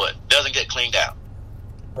 and guess what? Doesn't get cleaned out.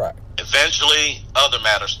 Right. Eventually, other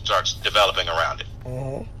matter starts developing around it.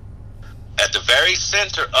 Mm-hmm. At the very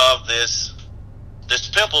center of this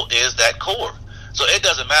pimple is that core. So it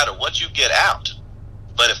doesn't matter what you get out,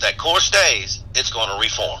 but if that core stays, it's going to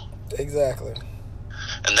reform. Exactly.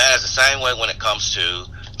 And that is the same way when it comes to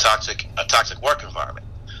a toxic work environment.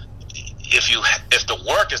 If the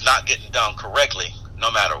work is not getting done correctly,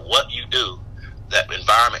 no matter what you do, that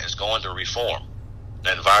environment is going to reform.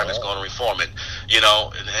 The environment is going to reform. And,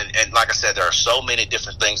 and like I said, there are so many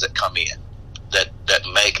different things that come in that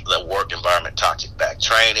make the work environment toxic. Bad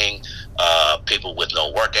training, people with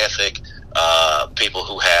no work ethic, people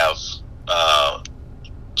who have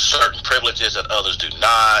certain privileges that others do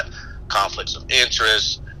not, conflicts of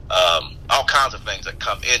interest, all kinds of things that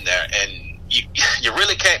come in there. And you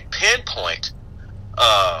really can't pinpoint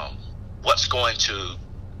what's going to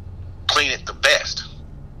clean it the best.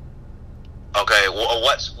 Okay, or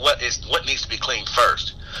what needs to be cleaned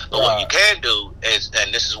first. But what you can do is,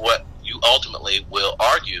 and this is what you ultimately will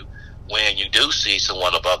argue when you do see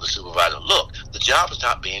someone above the supervisor, look, the job is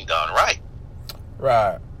not being done right.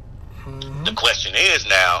 Right. Mm-hmm. The question is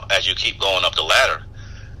now, as you keep going up the ladder,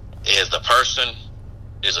 is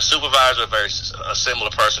a supervisor a similar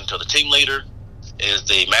person to the team leader? Is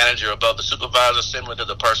the manager above the supervisor similar to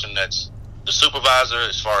the person that's the supervisor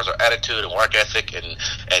as far as their attitude and work ethic and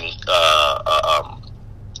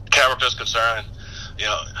character is concerned?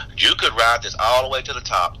 You could ride this all the way to the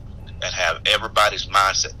top and have everybody's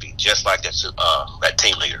mindset be just like that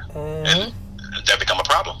team leader, and that become a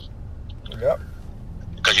problem. Yep.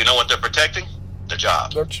 Because you know what they're protecting? Their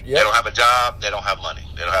job. Yep. They don't have a job. They don't have money.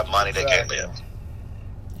 They don't have money. Exactly. They can't live.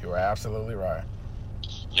 You are absolutely right.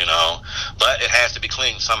 But it has to be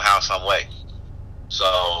cleaned somehow, some way.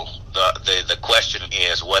 So the question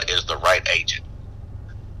is, what is the right agent?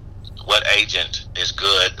 What agent is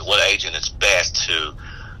good? What agent is best to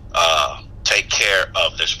take care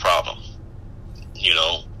of this problem?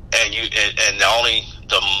 And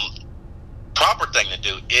the proper thing to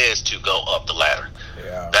do is to go up the ladder.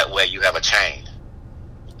 Yeah. That way you have a chain.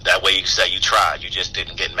 That way you say you tried. You just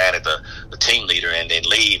didn't get mad at the team leader and then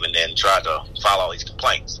leave and then try to file all these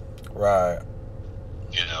complaints. Right.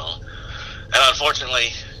 And unfortunately,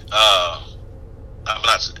 I'm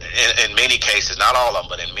not in many cases, not all of them,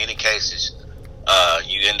 but in many cases,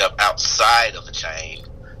 you end up outside of the chain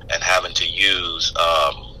and having to use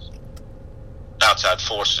outside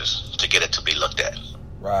forces to get it to be looked at.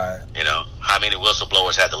 Right. How many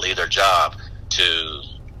whistleblowers had to leave their job to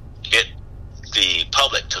get the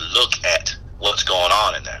public to look at what's going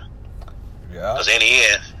on in there? Yeah. Because in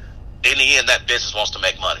the end, that business wants to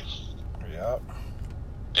make money. Yep.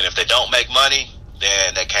 And if they don't make money,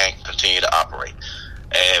 then they can't continue to operate.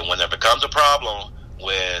 And when there becomes a problem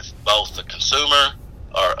with both the consumer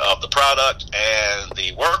of the product and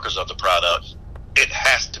the workers of the product, it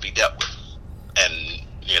has to be dealt with. And,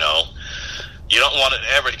 you don't want it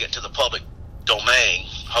ever to get to the public domain.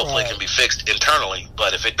 Hopefully It can be fixed internally.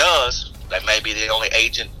 But if it does, that may be the only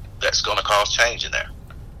agent that's going to cause change in there.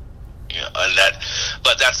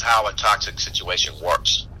 But that's how a toxic situation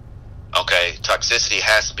works. Okay, toxicity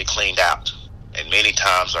has to be cleaned out, and many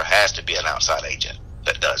times there has to be an outside agent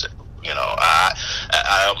that does it.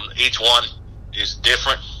 Each one is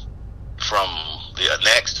different from the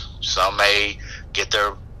next. Some may get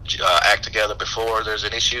their act together before there's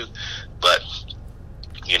an issue, but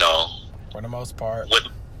for the most part, for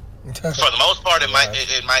the most part, it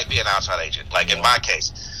might be an outside agent. Like in my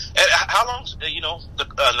case, and how long?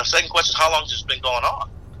 The second question is, how long has this been going on?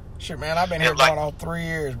 Shit, man, I've been here going on 3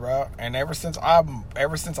 years, bro. And ever since I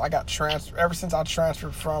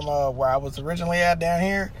transferred from where I was originally at down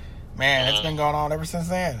here, man, it's been going on ever since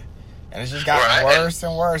then. And it's just gotten worse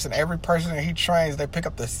and worse. And every person that he trains, they pick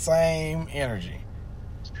up the same energy.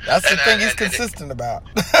 That's the thing he's consistent about.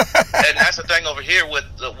 And that's the thing over here with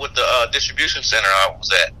the distribution center I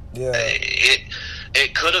was at. Yeah.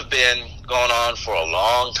 It could have been going on for a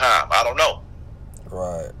long time. I don't know.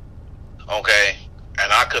 Right. Okay.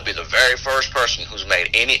 And I could be the very first person who's made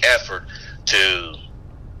any effort to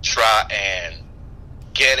try and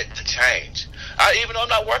get it to change. Even though I'm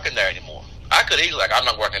not working there anymore. I could easily, I'm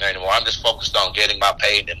not working there anymore. I'm just focused on getting my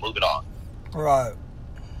pay and then moving on. Right.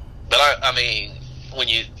 But I mean, when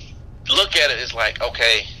you look at it, it's like,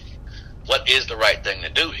 okay, what is the right thing to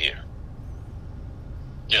do here?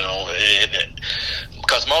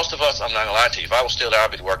 Because most of us, I'm not going to lie to you, if I was still there,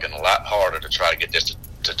 I'd be working a lot harder to try to get this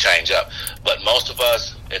to change up. But most of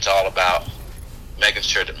us, it's all about making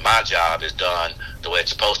sure that my job is done the way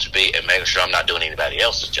it's supposed to be and making sure I'm not doing anybody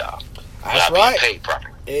else's job. That's right. Being paid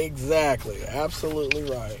properly. Exactly. Absolutely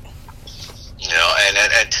right. And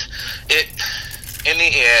it, in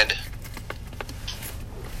the end,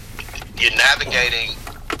 you're navigating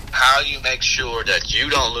How do you make sure that you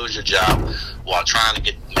don't lose your job while trying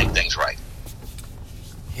to make things right?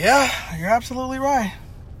 Yeah, you're absolutely right.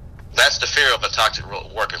 That's the fear of a toxic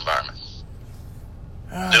work environment.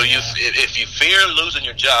 If you fear losing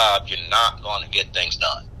your job, you're not going to get things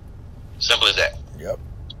done. Simple as that. Yep.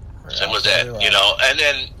 Simple as that. Right. You know, and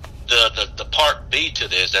then the part B to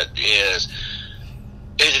this that is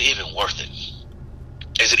it even worth it?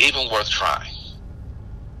 Is it even worth trying?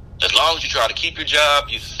 As long as you try to keep your job,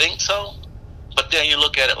 you think so, but then you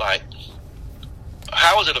look at it like,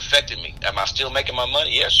 how is it affecting me? Am I still making my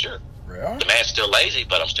money? Yeah, sure. Yeah. The man's still lazy,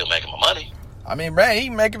 but I'm still making my money. I mean, man,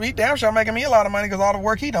 he damn sure making me a lot of money because all the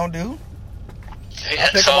work he don't do. Yeah, I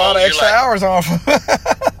pick a lot of extra hours off.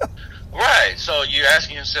 Right. So you're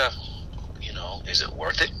asking yourself, you know, is it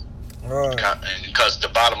worth it? Right. Because the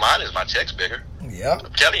bottom line is my check's bigger. Yeah.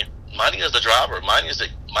 I'm telling you, money is the driver. Money is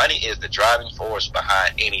the driving force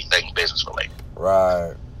behind anything business related.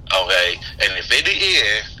 Right. Okay. And if it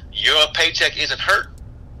is, your paycheck isn't hurt,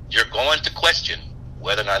 you're going to question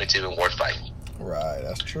whether or not it's even worth fighting. Right,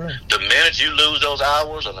 that's true. The minute you lose those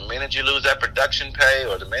hours, or the minute you lose that production pay,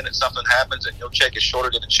 or the minute something happens and your check is shorter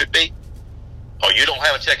than it should be, or you don't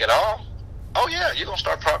have a check at all, oh yeah, you're gonna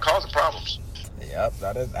start causing problems. Yep,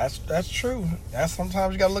 that's true. That's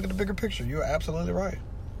sometimes you gotta look at the bigger picture. You're absolutely right.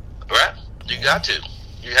 Right? You got to.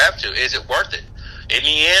 You have to. Is it worth it? In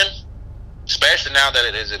the end, especially now that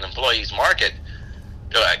it is an employee's market,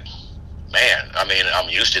 you're like, man, I mean, I'm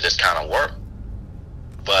used to this kind of work,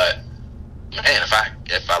 but man,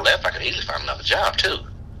 if I left, I could easily find another job too.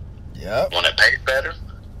 Yeah. One that pays better.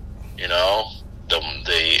 You know,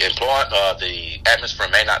 the atmosphere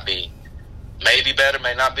may be better,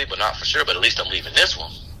 may not be, but not for sure. But at least I'm leaving this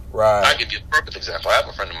one. Right. I'll give you a perfect example. I have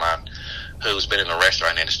a friend of mine who's been in the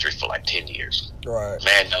restaurant industry for like 10 years. Right.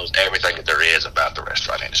 Man knows everything that there is about the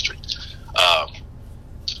restaurant industry.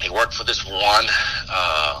 He worked for this one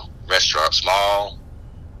restaurant, small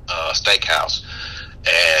steakhouse,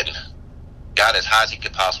 and got as high as he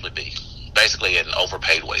could possibly be. Basically an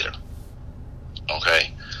overpaid waiter.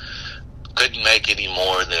 Okay? Couldn't make any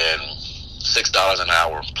more than $6 an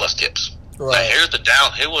hour plus tips. Right. Now here's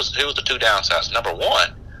here was the two downsides. Number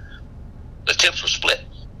one, the tips were split.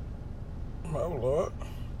 Oh Lord.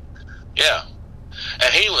 Yeah.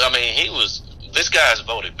 And he was this guy's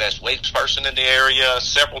voted best weights person in the area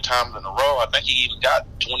several times in a row. I think he even got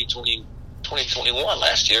 2021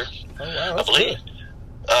 last year. Oh wow, I believe. Good.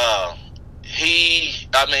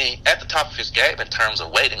 At the top of his game in terms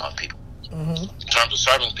of waiting on people. Mm-hmm. In terms of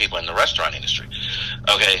serving people in the restaurant industry.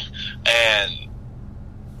 Okay. And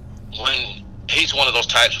when he's one of those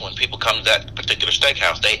types, when people come to that particular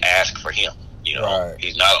steakhouse, they ask for him. You know, right.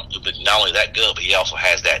 He's not only that good, but he also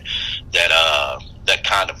has that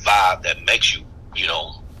kind of vibe that makes you, you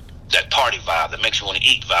know, that party vibe that makes you want to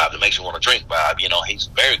eat vibe, that makes you want to drink vibe. You know, he's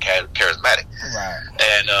very charismatic. Right.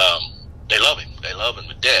 And they love him. They love him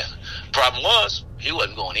to death. Problem was, he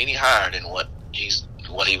wasn't going any higher than what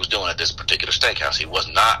he was doing at this particular steakhouse. He was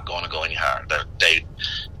not going to go any higher. They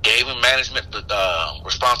gave him management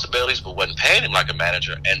responsibilities, but wasn't paying him like a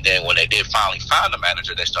manager. And then when they did finally find a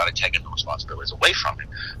manager, they started taking the responsibilities away from him.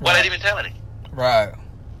 Well, they didn't even tell him. Right.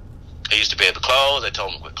 He used to be able to close. They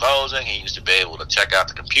told him to quit closing. He used to be able to check out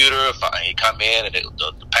the computer. He'd come in and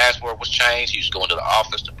the password was changed. He used to go into the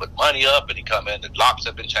office to put money up, and he'd come in, the locks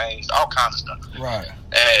have been changed, all kinds of stuff. Right.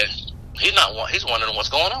 And he's wondering what's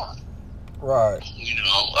going on. Right. You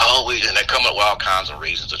know, and they come up with all kinds of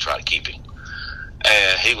reasons to try to keep him.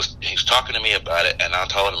 And he was talking to me about it, and I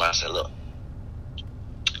told him, I said, look,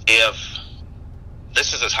 if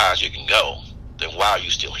this is as high as you can go, then why are you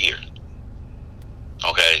still here?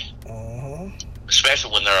 Okay? Mm-hmm.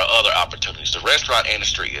 Especially when there are other opportunities. The restaurant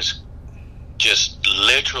industry is just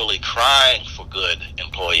literally crying for good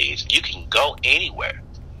employees. You can go anywhere.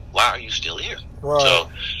 Why are you still here? Right. So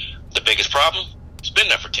the biggest problem, it's been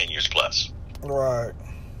there for 10 years plus. Right.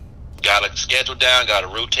 Got a schedule down, got a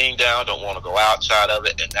routine down, don't want to go outside of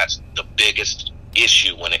it, and that's the biggest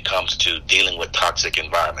issue when it comes to dealing with toxic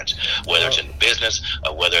environments, whether it's in the business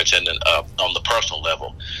or whether it's in on the personal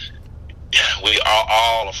level. We are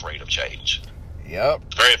all afraid of change.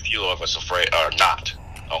 Yep. Very few of us are not.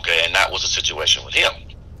 Okay, and that was the situation with him.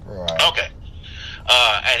 Right. Okay.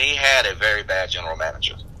 And he had a very bad general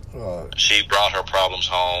manager. Right. She brought her problems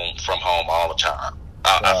from home all the time.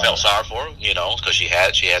 I felt sorry for her, you know, because she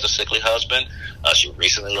has a sickly husband. She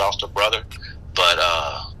recently lost her brother, but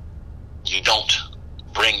you don't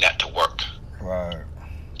bring that to work. Right.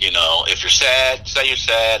 You know, if you're sad, say you're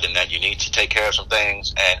sad, and that you need to take care of some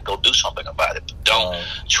things, and go do something about it. But don't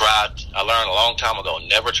try. I learned a long time ago: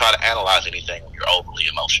 never try to analyze anything when you're overly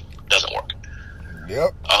emotional. It doesn't work.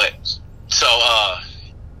 Yep. Okay. So,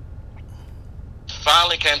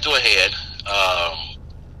 finally came to a head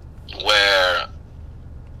where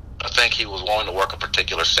I think he was wanting to work a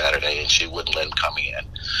particular Saturday, and she wouldn't let him come in.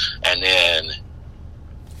 And then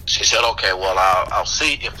she said, okay, well, I'll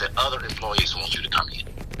see if the other employees want you to come in.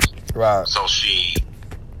 Right. So she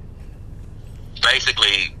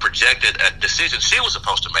basically projected a decision she was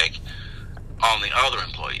supposed to make on the other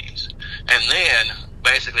employees. And then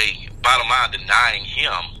basically, bottom line, denying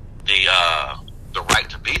him the right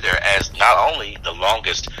to be there as not only the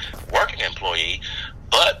longest working employee,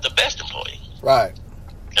 but the best employee. Right.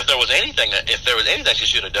 If there was anything she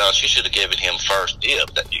should have done, she should have given him first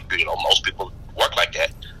dibs. That most people work like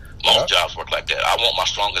that. Most jobs work like that. I want my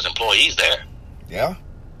strongest employees there. Yeah.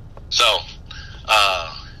 So,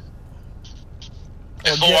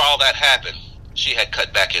 before all that happened, she had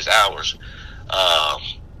cut back his hours,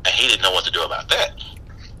 and he didn't know what to do about that.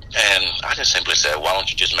 And I just simply said, why don't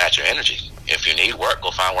you just match your energy? If you need work,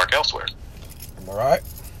 go find work elsewhere. All right.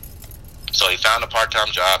 So he found a part-time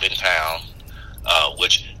job in town,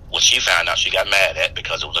 which when she found out, she got mad at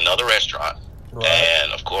because it was another restaurant. Right.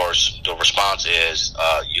 And, of course, the response is,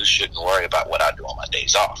 you shouldn't worry about what I do on my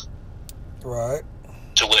days off. Right.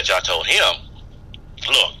 To which I told him,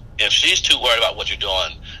 look, if she's too worried about what you're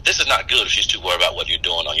doing, this is not good if she's too worried about what you're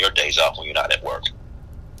doing on your days off when you're not at work.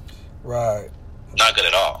 Right. Not good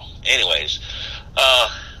at all. Anyways,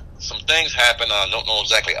 some things happened. I don't know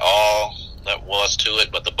exactly all that was to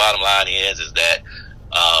it, but the bottom line is that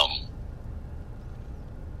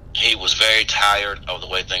he was very tired of the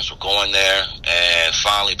way things were going there, and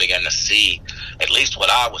finally began to see at least what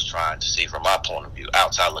I was trying to see from my point of view,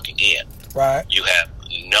 outside looking in. Right. You have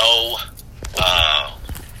no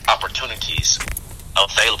opportunities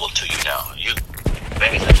available to you now. You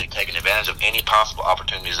basically taking advantage of any possible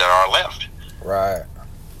opportunities that are left. Right.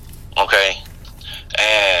 Okay.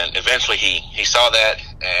 And eventually he saw that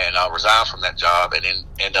and resigned from that job, and then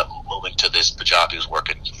ended up moving to the job he was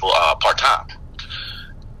working for part-time.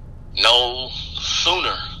 No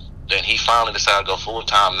sooner than he finally decided to go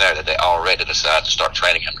full-time there that they already decided to start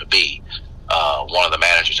training him to be one of the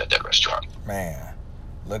managers at that restaurant. Man,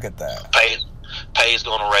 look at that. Pay is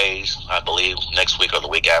going to raise, I believe, next week or the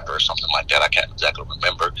week after or something like that. I can't exactly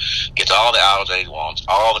remember. Gets all the hours that he wants.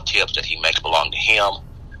 All the tips that he makes belong to him.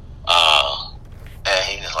 And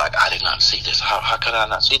he's like, I did not see this. How could I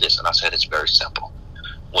not see this? And I said, it's very simple.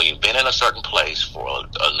 When you've been in a certain place for a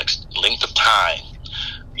length of time,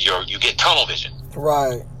 you get tunnel vision.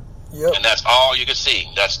 Right. Yep. And that's all you can see.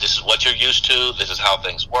 This is what you're used to. This is how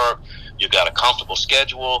things work. You got a comfortable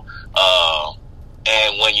schedule.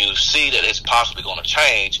 And when you see that it's possibly going to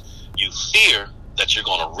change, you fear that you're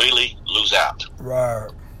going to really lose out. Right.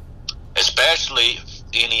 Especially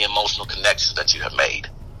any emotional connections that you have made.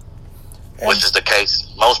 Which is the case.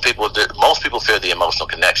 Most people fear the emotional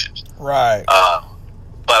connections. Right.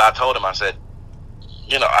 But I told him, I said,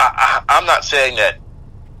 I'm not saying that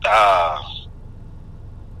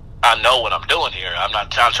I know what I'm doing here. I'm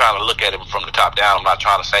trying to look at him from the top down. I'm not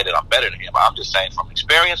trying to say that I'm better than him. I'm just saying from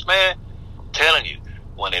experience, man, I'm telling you,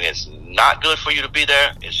 when it is not good for you to be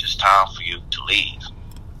there, it's just time for you to leave.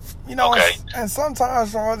 Okay? And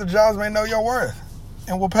sometimes some other jobs may know your worth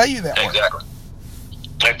and will pay you that Exactly.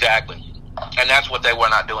 Exactly. And that's what they were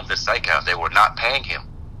not doing at the steakhouse. They were not paying him.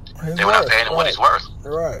 They were not paying him what he's worth.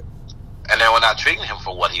 Right. And they were not treating him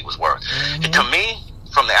for what he was worth. Mm-hmm. And to me,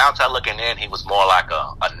 from the outside looking in, he was more like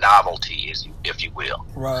a novelty, if you will.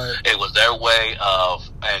 Right. It was their way of,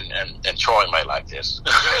 and Troy may like this.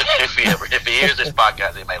 if he hears this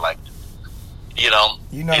podcast, he may like it. He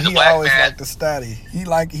always liked the static. He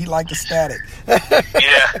liked the static.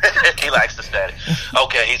 Yeah, he likes the static.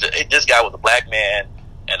 Okay, this guy was a black man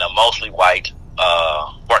in a mostly white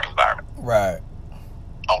work environment. Right.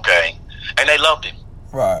 Okay, and they loved him.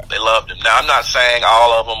 Right. They loved him. Now, I'm not saying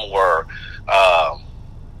all of them were,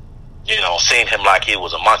 seeing him like he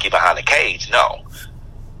was a monkey behind a cage. No.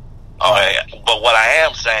 Okay. But what I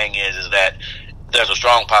am saying is that there's a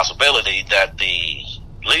strong possibility that the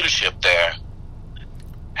leadership there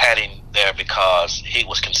had him there because he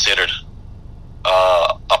was considered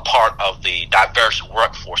a part of the diverse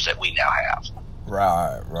workforce that we now have.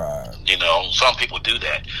 Right. Some people do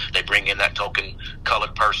that. They bring in that token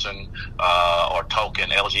colored person, or token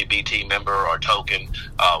LGBT member, or token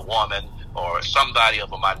woman, or somebody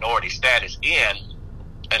of a minority status in,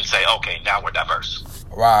 and say, okay, now we're diverse.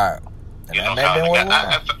 Right. I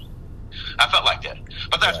felt like that.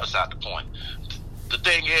 But that's beside the point. The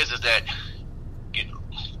thing is that,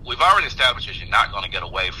 we've already established that you're not going to get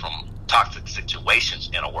away from toxic situations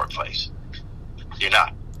in a workplace. You're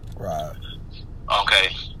not. Right.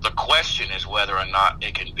 Okay. The question is whether or not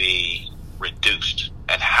it can be reduced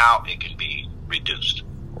and how it can be reduced.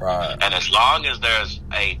 Right. And as long as there's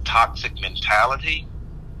a toxic mentality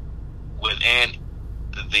within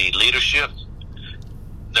the leadership,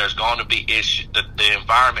 there's going to be issues. The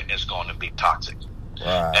environment is going to be toxic.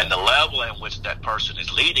 Right. And the level in which that person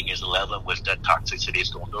is leading is the level in which that toxicity is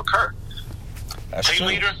going to occur. That's Team true.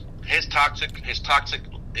 leader, his toxicity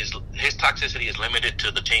is limited to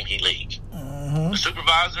the team he leads. Mm-hmm. The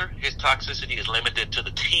supervisor, his toxicity is limited to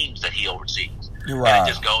the teams that he oversees. You're right. And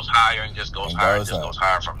it just goes higher and just goes higher and just goes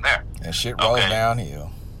higher from there. And shit rolls downhill.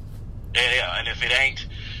 Yeah, and if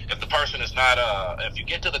the person is not, if you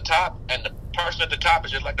get to the top and the person at the top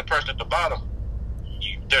is just like the person at the bottom,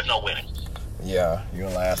 there's no winning. Yeah, you're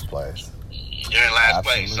in last place. You're in last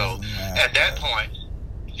place. So at that place. point,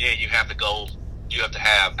 you have to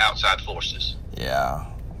have outside forces. Yeah.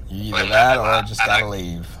 You either that or just gotta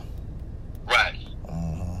leave. Right.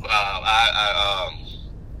 Mm-hmm.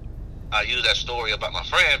 I use that story about my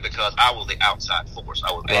friend because I was the outside force.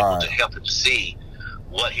 I was able to help him see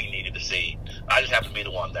what he needed to see. I just happened to be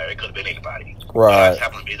the one there. It could have been anybody. Right. I just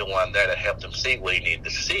happened to be the one there that helped him see what he needed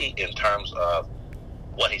to see in terms of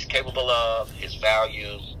what he's capable of, his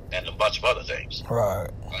value, and a bunch of other things. Right.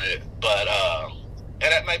 But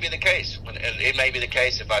and that may be the case. It may be the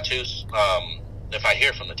case if I choose, if I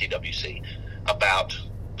hear from the TWC about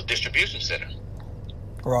the distribution center.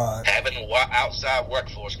 Right. Having outside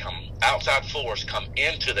force come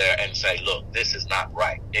into there and say, look, this is not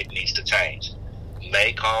right. It needs to change.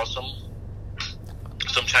 May cause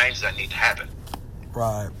some changes that need to happen.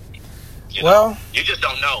 Right. You know, you just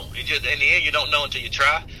don't know. In the end, you don't know until you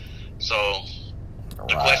try. So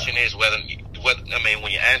the question is when you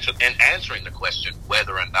answering the question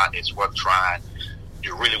whether or not it's worth trying,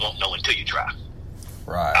 you really won't know until you try.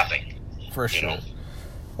 Right. I think. For sure. Know?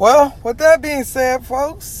 Well, with that being said,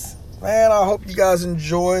 folks, man, I hope you guys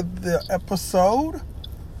enjoyed the episode.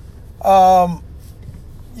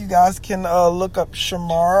 You guys can look up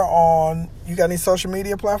Shumara on. You got any social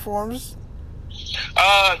media platforms?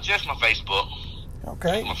 Just my Facebook.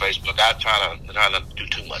 Okay. My Facebook. I try not to do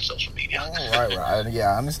too much social media. Right.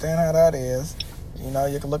 Yeah, I understand how that is. You know,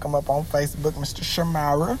 you can look him up on Facebook, Mr.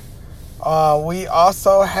 Shumara. We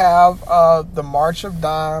also have the March of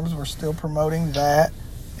Dimes. We're still promoting that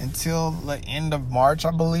until the end of March, I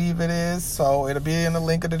believe it is. So it'll be in the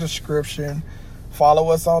link in the description. Follow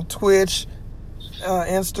us on Twitch,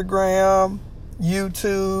 Instagram,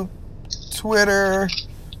 YouTube, Twitter,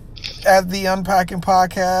 at The Unpacking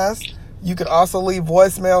Podcast. You can also leave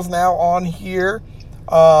voicemails now on here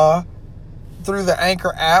through the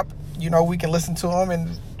Anchor app. You know, we can listen to them and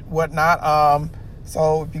whatnot.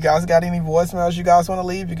 So if you guys got any voicemails you guys want to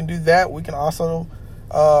leave, you can do that. We can also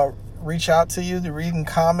reach out to you through reading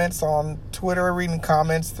comments on Twitter, reading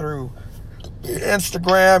comments through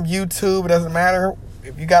Instagram, YouTube. It doesn't matter.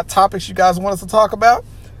 If you got topics you guys want us to talk about,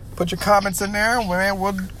 put your comments in there, and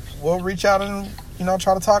we'll reach out and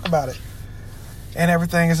try to talk about it and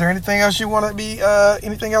everything. Is there anything else you want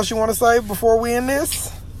to say before we end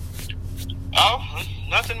this? Oh,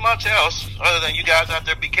 nothing much else other than you guys out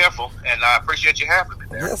there be careful, and I appreciate you having me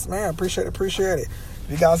there. Yes, man. Appreciate it. If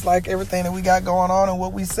you guys like everything that we got going on and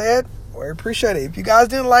what we said, we appreciate it. If you guys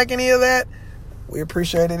didn't like any of that, we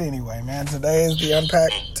appreciate it anyway, man. Today is the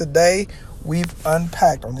Unpack. Today we've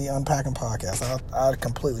unpacked on the Unpacking Podcast. I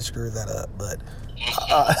completely screwed that up, but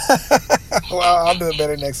well, I'll do it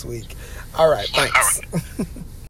better next week. All right, thanks. All right.